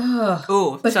there.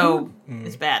 Ooh, so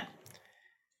it's bad.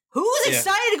 Who's Yeah.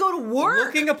 excited to go to work?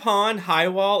 Looking upon high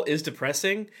wall is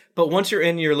depressing, but once you're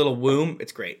in your little womb,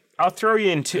 it's great. I'll throw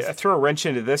a wrench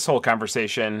into this whole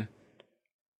conversation.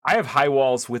 I have high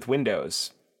walls with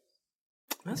windows.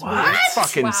 That's What? weird.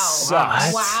 Fucking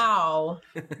sucks. Wow.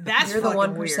 That's You're the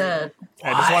fucking 1%.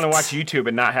 I just want to watch YouTube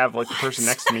and not have like the person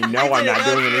next to me know I'm not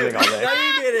doing anything all day. No,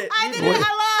 you did it. I did it.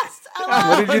 I lost.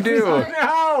 What did you do?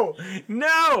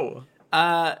 No.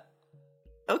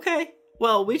 Okay.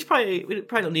 Well, we probably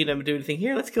don't need him to do anything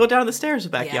here. Let's go down the stairs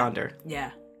back Yeah. yonder.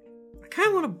 Yeah. I kind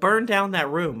of want to burn down that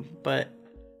room, but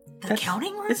The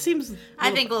counting room? it seems.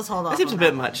 I think let's hold on. That seems a on bit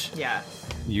that one. much. Yeah.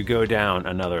 You go down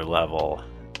another level,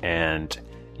 and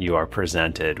you are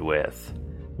presented with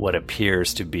what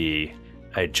appears to be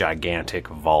a gigantic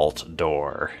vault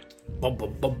door. Bum,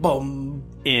 bum, bum, bum.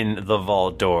 In the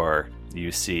vault door,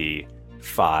 you see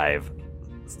 5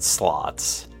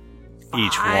 slots,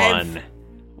 each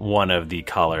one of the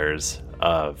colors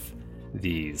of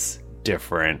these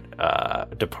different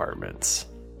departments.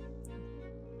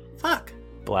 Fuck.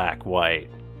 Black, white,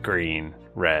 green,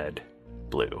 red,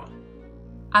 blue.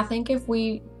 I think if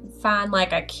we find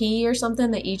like a key or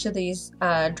something that each of these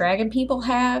dragon people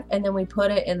have, and then we put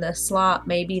it in the slot,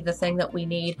 maybe the thing that we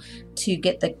need to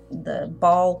get the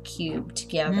ball cube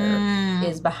together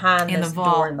is behind In this the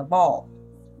vault. door in the vault.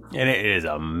 And it is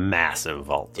a massive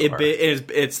vault door.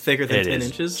 It's thicker than 10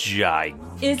 inches.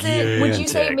 Gigantic. Is it? Would you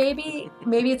say maybe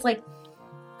it's like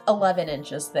 11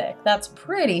 inches thick? That's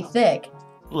pretty thick.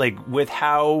 Like, with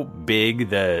how big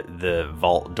the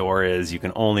vault door is, you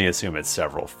can only assume it's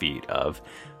several feet of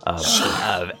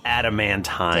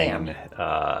adamantine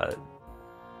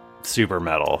super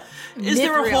metal. Is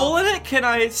there a hole in it? Can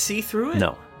I see through it?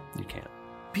 No, you can't.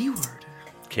 B-word.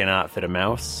 Cannot fit a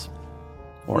mouse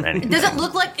or anything. Does it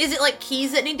look like? Is it like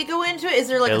keys that need to go into it? Is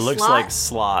there like it a looks slot? like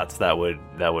slots that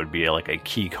would be like a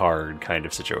key card kind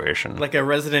of situation. Like a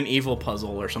Resident Evil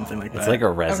puzzle or something like that. It's like a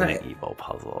Resident Evil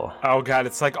puzzle. Oh god,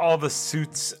 it's like all the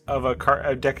suits of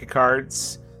a deck of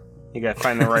cards. You gotta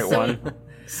find the right one.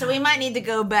 So we might need to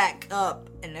go back up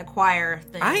and acquire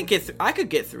things. I could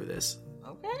get through this.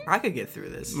 Okay. I could get through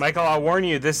this. Michael, I'll warn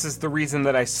you, this is the reason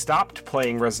that I stopped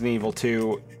playing Resident Evil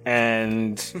 2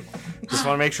 and just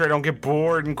want to make sure I don't get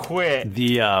bored and quit.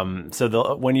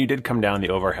 When you did come down, the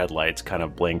overhead lights kind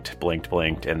of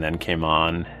blinked, and then came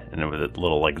on, and it was a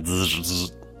little like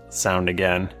zzz sound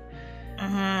again.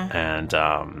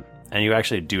 Mm-hmm. And you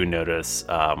actually do notice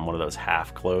one of those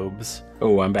half globes.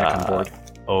 Oh, I'm back on board.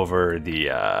 Over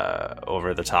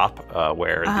the top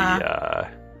where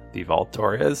the vault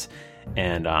door is.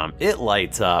 And it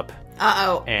lights up.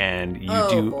 Uh-oh. And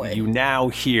you now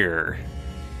hear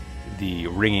the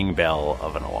ringing bell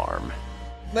of an alarm.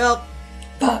 Well,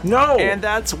 no. And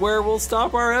that's where we'll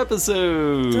stop our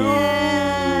episode.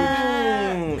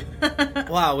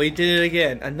 Wow, we did it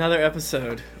again. Another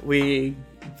episode. We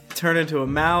turned into a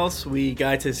mouse. We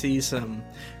got to see some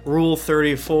Rule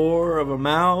 34 of a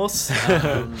mouse.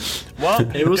 Well,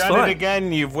 it was done fun. it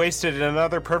again. You've wasted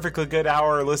another perfectly good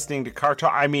hour listening to Car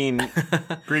Talk. I mean,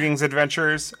 Greetings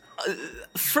Adventures.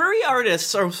 Furry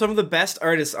artists are some of the best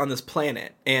artists on this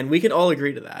planet, and we can all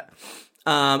agree to that.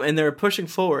 And they're pushing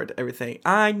forward everything.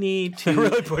 I need to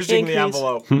really pushing the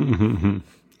envelope.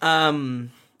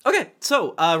 Okay,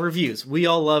 so reviews. We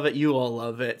all love it. You all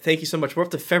love it. Thank you so much. We're up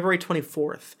to February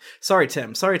 24th. Sorry,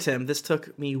 Tim. This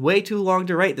took me way too long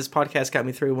to write. This podcast got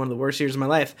me through one of the worst years of my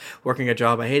life, working a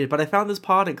job I hated. But I found this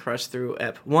pod and crushed through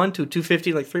Ep 1 to 250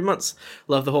 in like 3 months.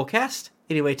 Love the whole cast.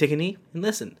 Anyway, take a knee and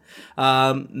listen.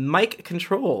 Mike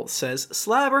Control says,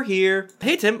 Slabber here.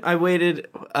 Hey, Tim. I waited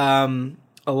a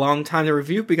long time to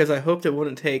review because I hoped it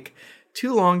wouldn't take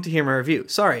too long to hear my review.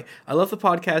 Sorry. I love the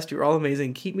podcast. You're all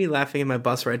amazing. Keep me laughing in my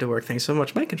bus ride to work. Thanks so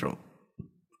much, Mike Control.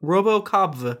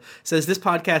 RoboCobv says, this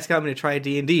podcast got me to try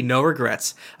D&D. No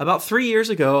regrets. About 3 years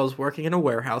ago, I was working in a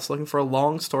warehouse looking for a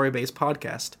long story-based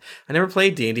podcast. I never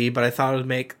played D&D, but I thought it would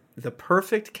make the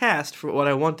perfect cast for what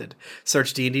I wanted.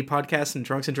 Search D&D podcast and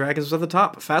Drunks and Dragons was at the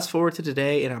top. Fast forward to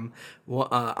today, and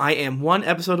I am one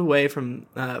episode away from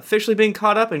officially being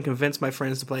caught up and convinced my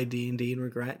friends to play D&D and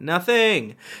regret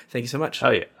nothing. Thank you so much. Oh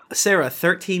yeah. Sarah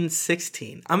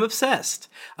 1316. I'm obsessed.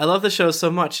 I love the show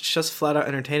so much. It's just flat out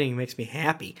entertaining and makes me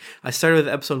happy. I started with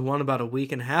episode 1 about a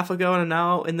week and a half ago, and I'm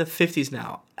now in the 50s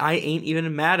now. I ain't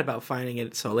even mad about finding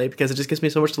it so late because it just gives me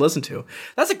so much to listen to.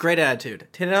 That's a great attitude.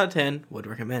 10 out of 10. Would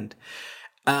recommend.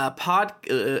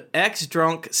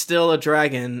 Ex-drunk still a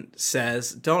dragon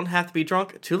says, don't have to be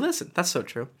drunk to listen. That's so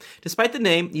true. Despite the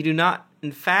name, you do not,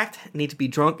 in fact, need to be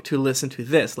drunk to listen to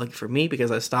this. Lucky for me, because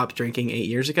I stopped drinking 8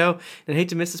 years ago, and I hate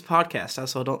to miss this podcast.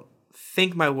 Also, I don't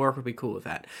think my work would be cool with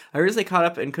that. I recently caught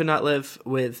up and could not live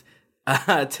with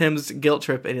Tim's guilt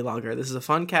trip any longer. This is a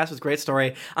fun cast with great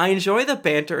story. I enjoy the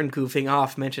banter and goofing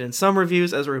off mentioned in some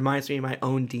reviews as it reminds me of my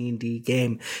own D&D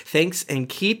game. Thanks and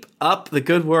keep up the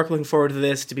good work. Looking forward to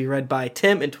this to be read by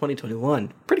Tim in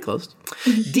 2021. Pretty close.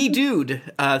 D-Dude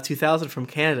 2000 from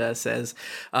Canada says,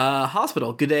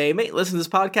 hospital. Good day, mate. Listen to this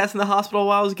podcast in the hospital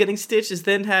while I was getting stitches,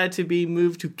 then had to be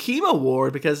moved to chemo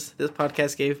ward because this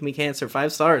podcast gave me cancer.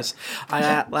 5 stars.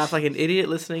 I laughed like an idiot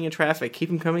listening in traffic. Keep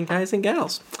them coming, guys and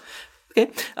gals. Okay,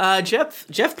 Jeff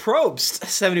Probst,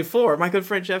 74, my good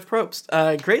friend Jeff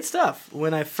Probst. Great stuff.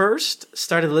 When I first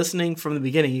started listening from the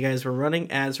beginning, you guys were running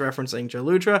ads referencing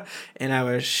Jaludra, and I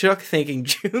was shook thinking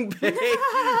Junpei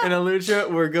and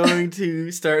Aludra were going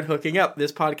to start hooking up.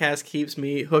 This podcast keeps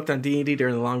me hooked on D&D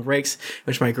during the long breaks,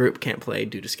 which my group can't play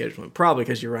due to scheduling, probably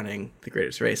because you're running The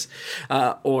Greatest Race.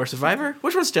 Or Survivor?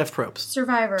 Which one's Jeff Probst?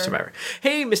 Survivor.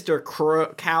 Hey, Mr.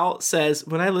 Cow says,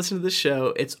 when I listen to this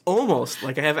show, it's almost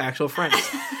like I have actual friends.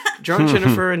 Drunk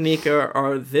Jennifer and Nika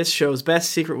are this show's best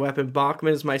secret weapon.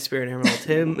 Bachman is my spirit animal.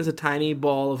 Tim is a tiny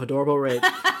ball of adorable rage,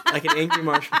 like an angry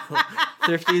marshmallow.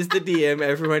 Thrifty is the DM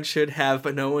everyone should have,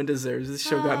 but no one deserves. This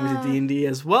show got me to D&D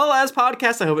as well as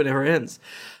podcasts. I hope it never ends.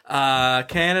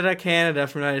 Canada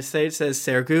from the United States says,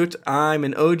 Sergut, I'm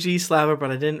an OG slapper,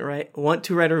 but I didn't want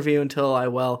to write a review until I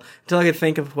could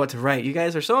think of what to write. You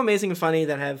guys are so amazing and funny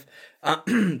that have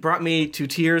brought me to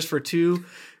tears for 2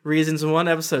 reasons in one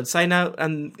episode. Side note,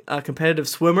 I'm a competitive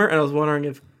swimmer, and I was wondering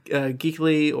if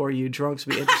Geekly or you drunks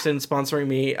would be interested in sponsoring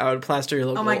me. I would plaster your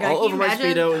logo all over my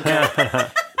Speedo,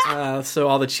 so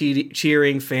all the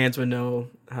cheering fans would know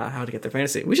how to get their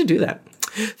fantasy. We should do that.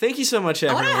 Thank you so much,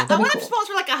 everyone. I want to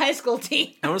sponsor like a high school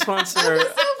team. I want to sponsor. That'd be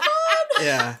so fun.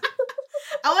 Yeah.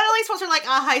 I want to like sponsor like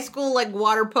a high school like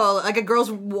water polo, like a girls'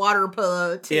 water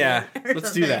polo team. Yeah,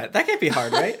 let's do that. That can't be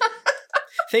hard, right?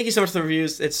 Thank you so much for the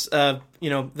reviews. It's the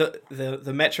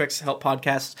metrics help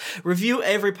podcasts. Review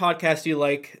every podcast you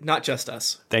like, not just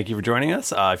us. Thank you for joining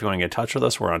us. If you want to get in touch with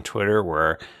us, we're on Twitter.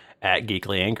 We're at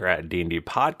Geekly Inc. or at D&D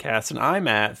Podcast, and I'm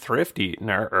at Thrifty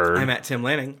Nerd. I'm at Tim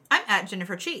Lanning. I'm at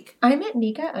Jennifer Cheek. I'm at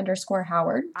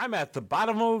Nika_Howard. I'm at the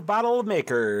bottom of bottle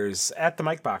makers at the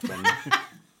Mike Bachman.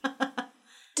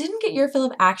 Didn't get your fill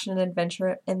of action and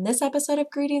adventure in this episode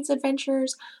of Greetings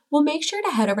Adventurers? Well, make sure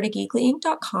to head over to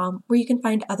geeklyinc.com where you can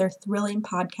find other thrilling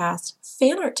podcasts,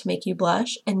 fan art to make you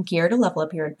blush, and gear to level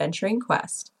up your adventuring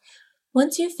quest.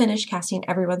 Once you've finished casting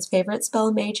everyone's favorite spell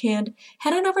in Mage Hand,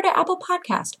 head on over to Apple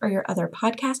Podcast or your other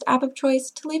podcast app of choice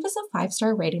to leave us a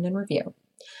 5-star rating and review.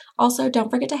 Also, don't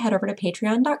forget to head over to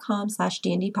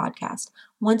patreon.com/D&D podcast.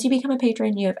 Once you become a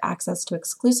patron, you have access to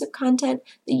exclusive content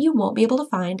that you won't be able to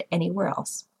find anywhere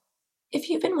else. If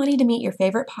you've been wanting to meet your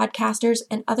favorite podcasters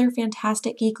and other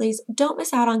fantastic Geeklies, don't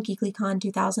miss out on GeeklyCon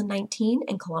 2019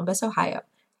 in Columbus, Ohio.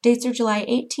 Dates are July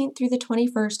 18th through the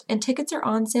 21st, and tickets are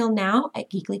on sale now at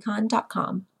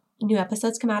geeklycon.com. New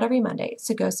episodes come out every Monday,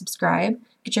 so go subscribe,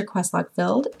 get your quest log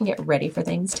filled, and get ready for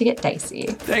things to get dicey.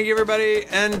 Thank you, everybody.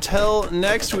 Until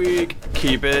next week,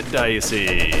 keep it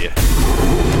dicey.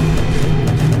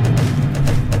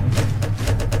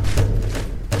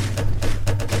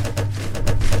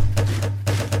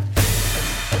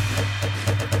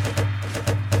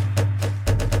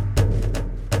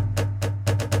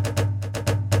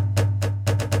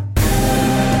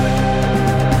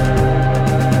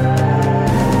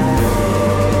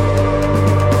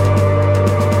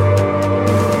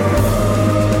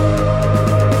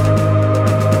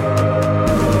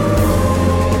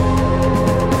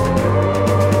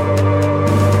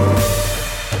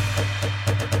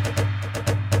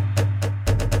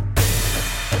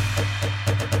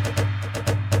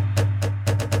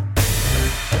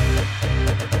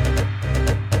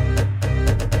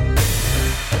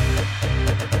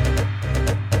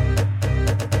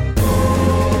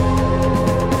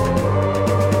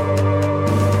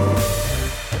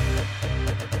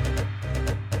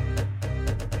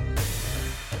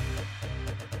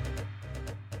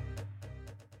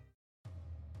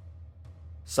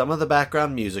 Some of the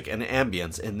background music and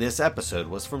ambience in this episode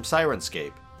was from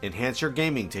Syrinscape. Enhance your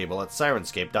gaming table at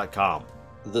Syrinscape.com.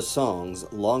 The songs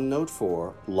Long Note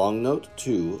 4, Long Note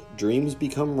 2, Dreams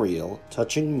Become Real,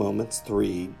 Touching Moments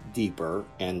 3, Deeper,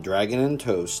 and Dragon and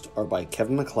Toast are by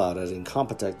Kevin MacLeod at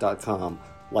Incompetech.com,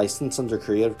 licensed under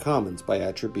Creative Commons by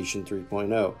Attribution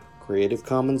 3.0,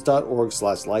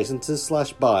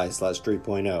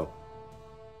 creativecommons.org/licenses/by/3.0.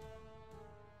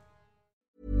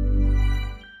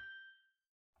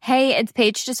 Hey, it's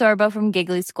Paige DeSorbo from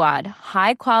Giggly Squad.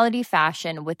 High quality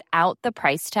fashion without the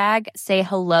price tag. Say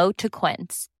hello to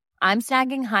Quince. I'm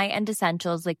snagging high-end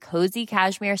essentials like cozy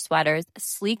cashmere sweaters,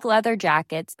 sleek leather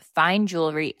jackets, fine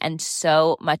jewelry, and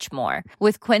so much more.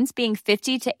 With Quince being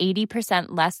 50 to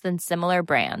 80% less than similar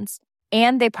brands.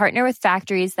 And they partner with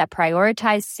factories that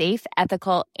prioritize safe,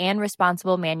 ethical, and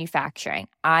responsible manufacturing.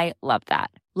 I love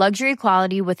that. Luxury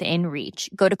quality within reach.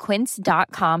 Go to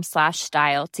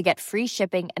quince.com/style to get free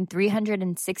shipping and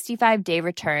 365-day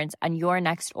returns on your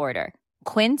next order.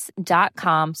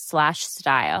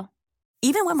 Quince.com/style.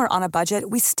 Even when we're on a budget,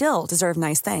 we still deserve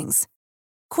nice things.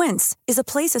 Quince is a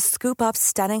place to scoop up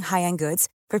stunning high-end goods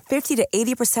for 50 to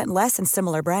 80% less than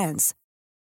similar brands.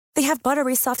 They have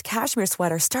buttery soft cashmere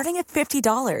sweaters starting at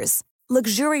 $50,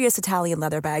 luxurious Italian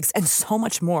leather bags, and so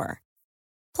much more.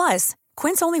 Plus,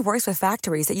 Quince only works with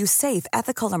factories that use safe,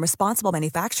 ethical, and responsible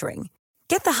manufacturing.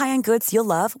 Get the high-end goods you'll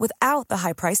love without the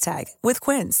high price tag with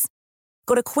Quince.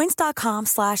 Go to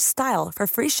quince.com/style for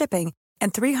free shipping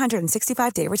and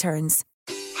 365-day returns.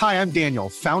 Hi, I'm Daniel,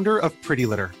 founder of Pretty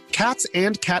Litter. Cats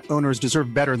and cat owners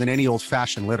deserve better than any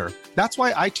old-fashioned litter. That's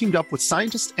why I teamed up with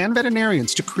scientists and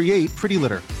veterinarians to create Pretty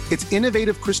Litter. Its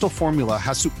innovative crystal formula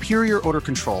has superior odor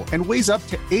control and weighs up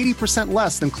to 80%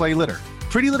 less than clay litter.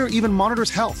 Pretty Litter even monitors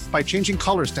health by changing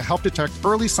colors to help detect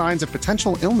early signs of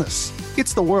potential illness.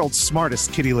 It's the world's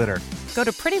smartest kitty litter. Go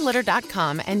to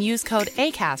prettylitter.com and use code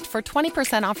ACAST for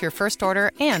 20% off your first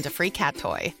order and a free cat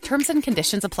toy. Terms and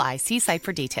conditions apply. See site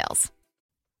for details.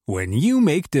 When you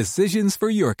make decisions for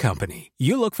your company,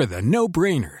 you look for the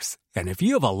no-brainers. And if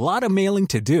you have a lot of mailing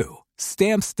to do,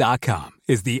 Stamps.com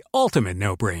is the ultimate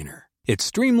no-brainer. It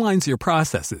streamlines your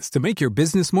processes to make your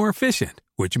business more efficient,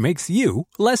 which makes you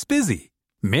less busy.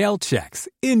 Mail checks,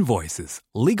 invoices,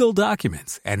 legal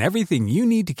documents, and everything you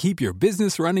need to keep your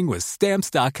business running with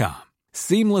Stamps.com.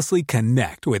 Seamlessly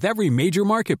connect with every major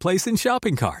marketplace and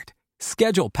shopping cart.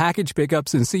 Schedule package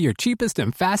pickups and see your cheapest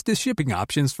and fastest shipping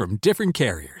options from different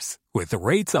carriers, with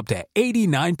rates up to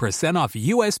 89% off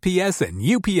USPS and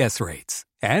UPS rates.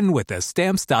 And with the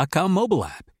Stamps.com mobile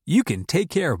app, you can take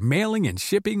care of mailing and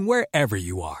shipping wherever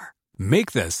you are.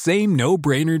 Make the same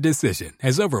no-brainer decision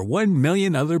as over 1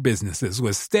 million other businesses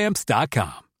with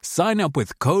Stamps.com. Sign up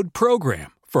with code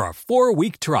PROGRAM for a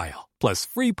 4-week trial, plus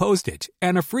free postage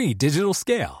and a free digital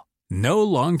scale. No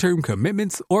long-term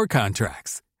commitments or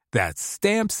contracts. That's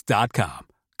Stamps.com.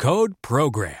 Code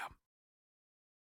PROGRAM.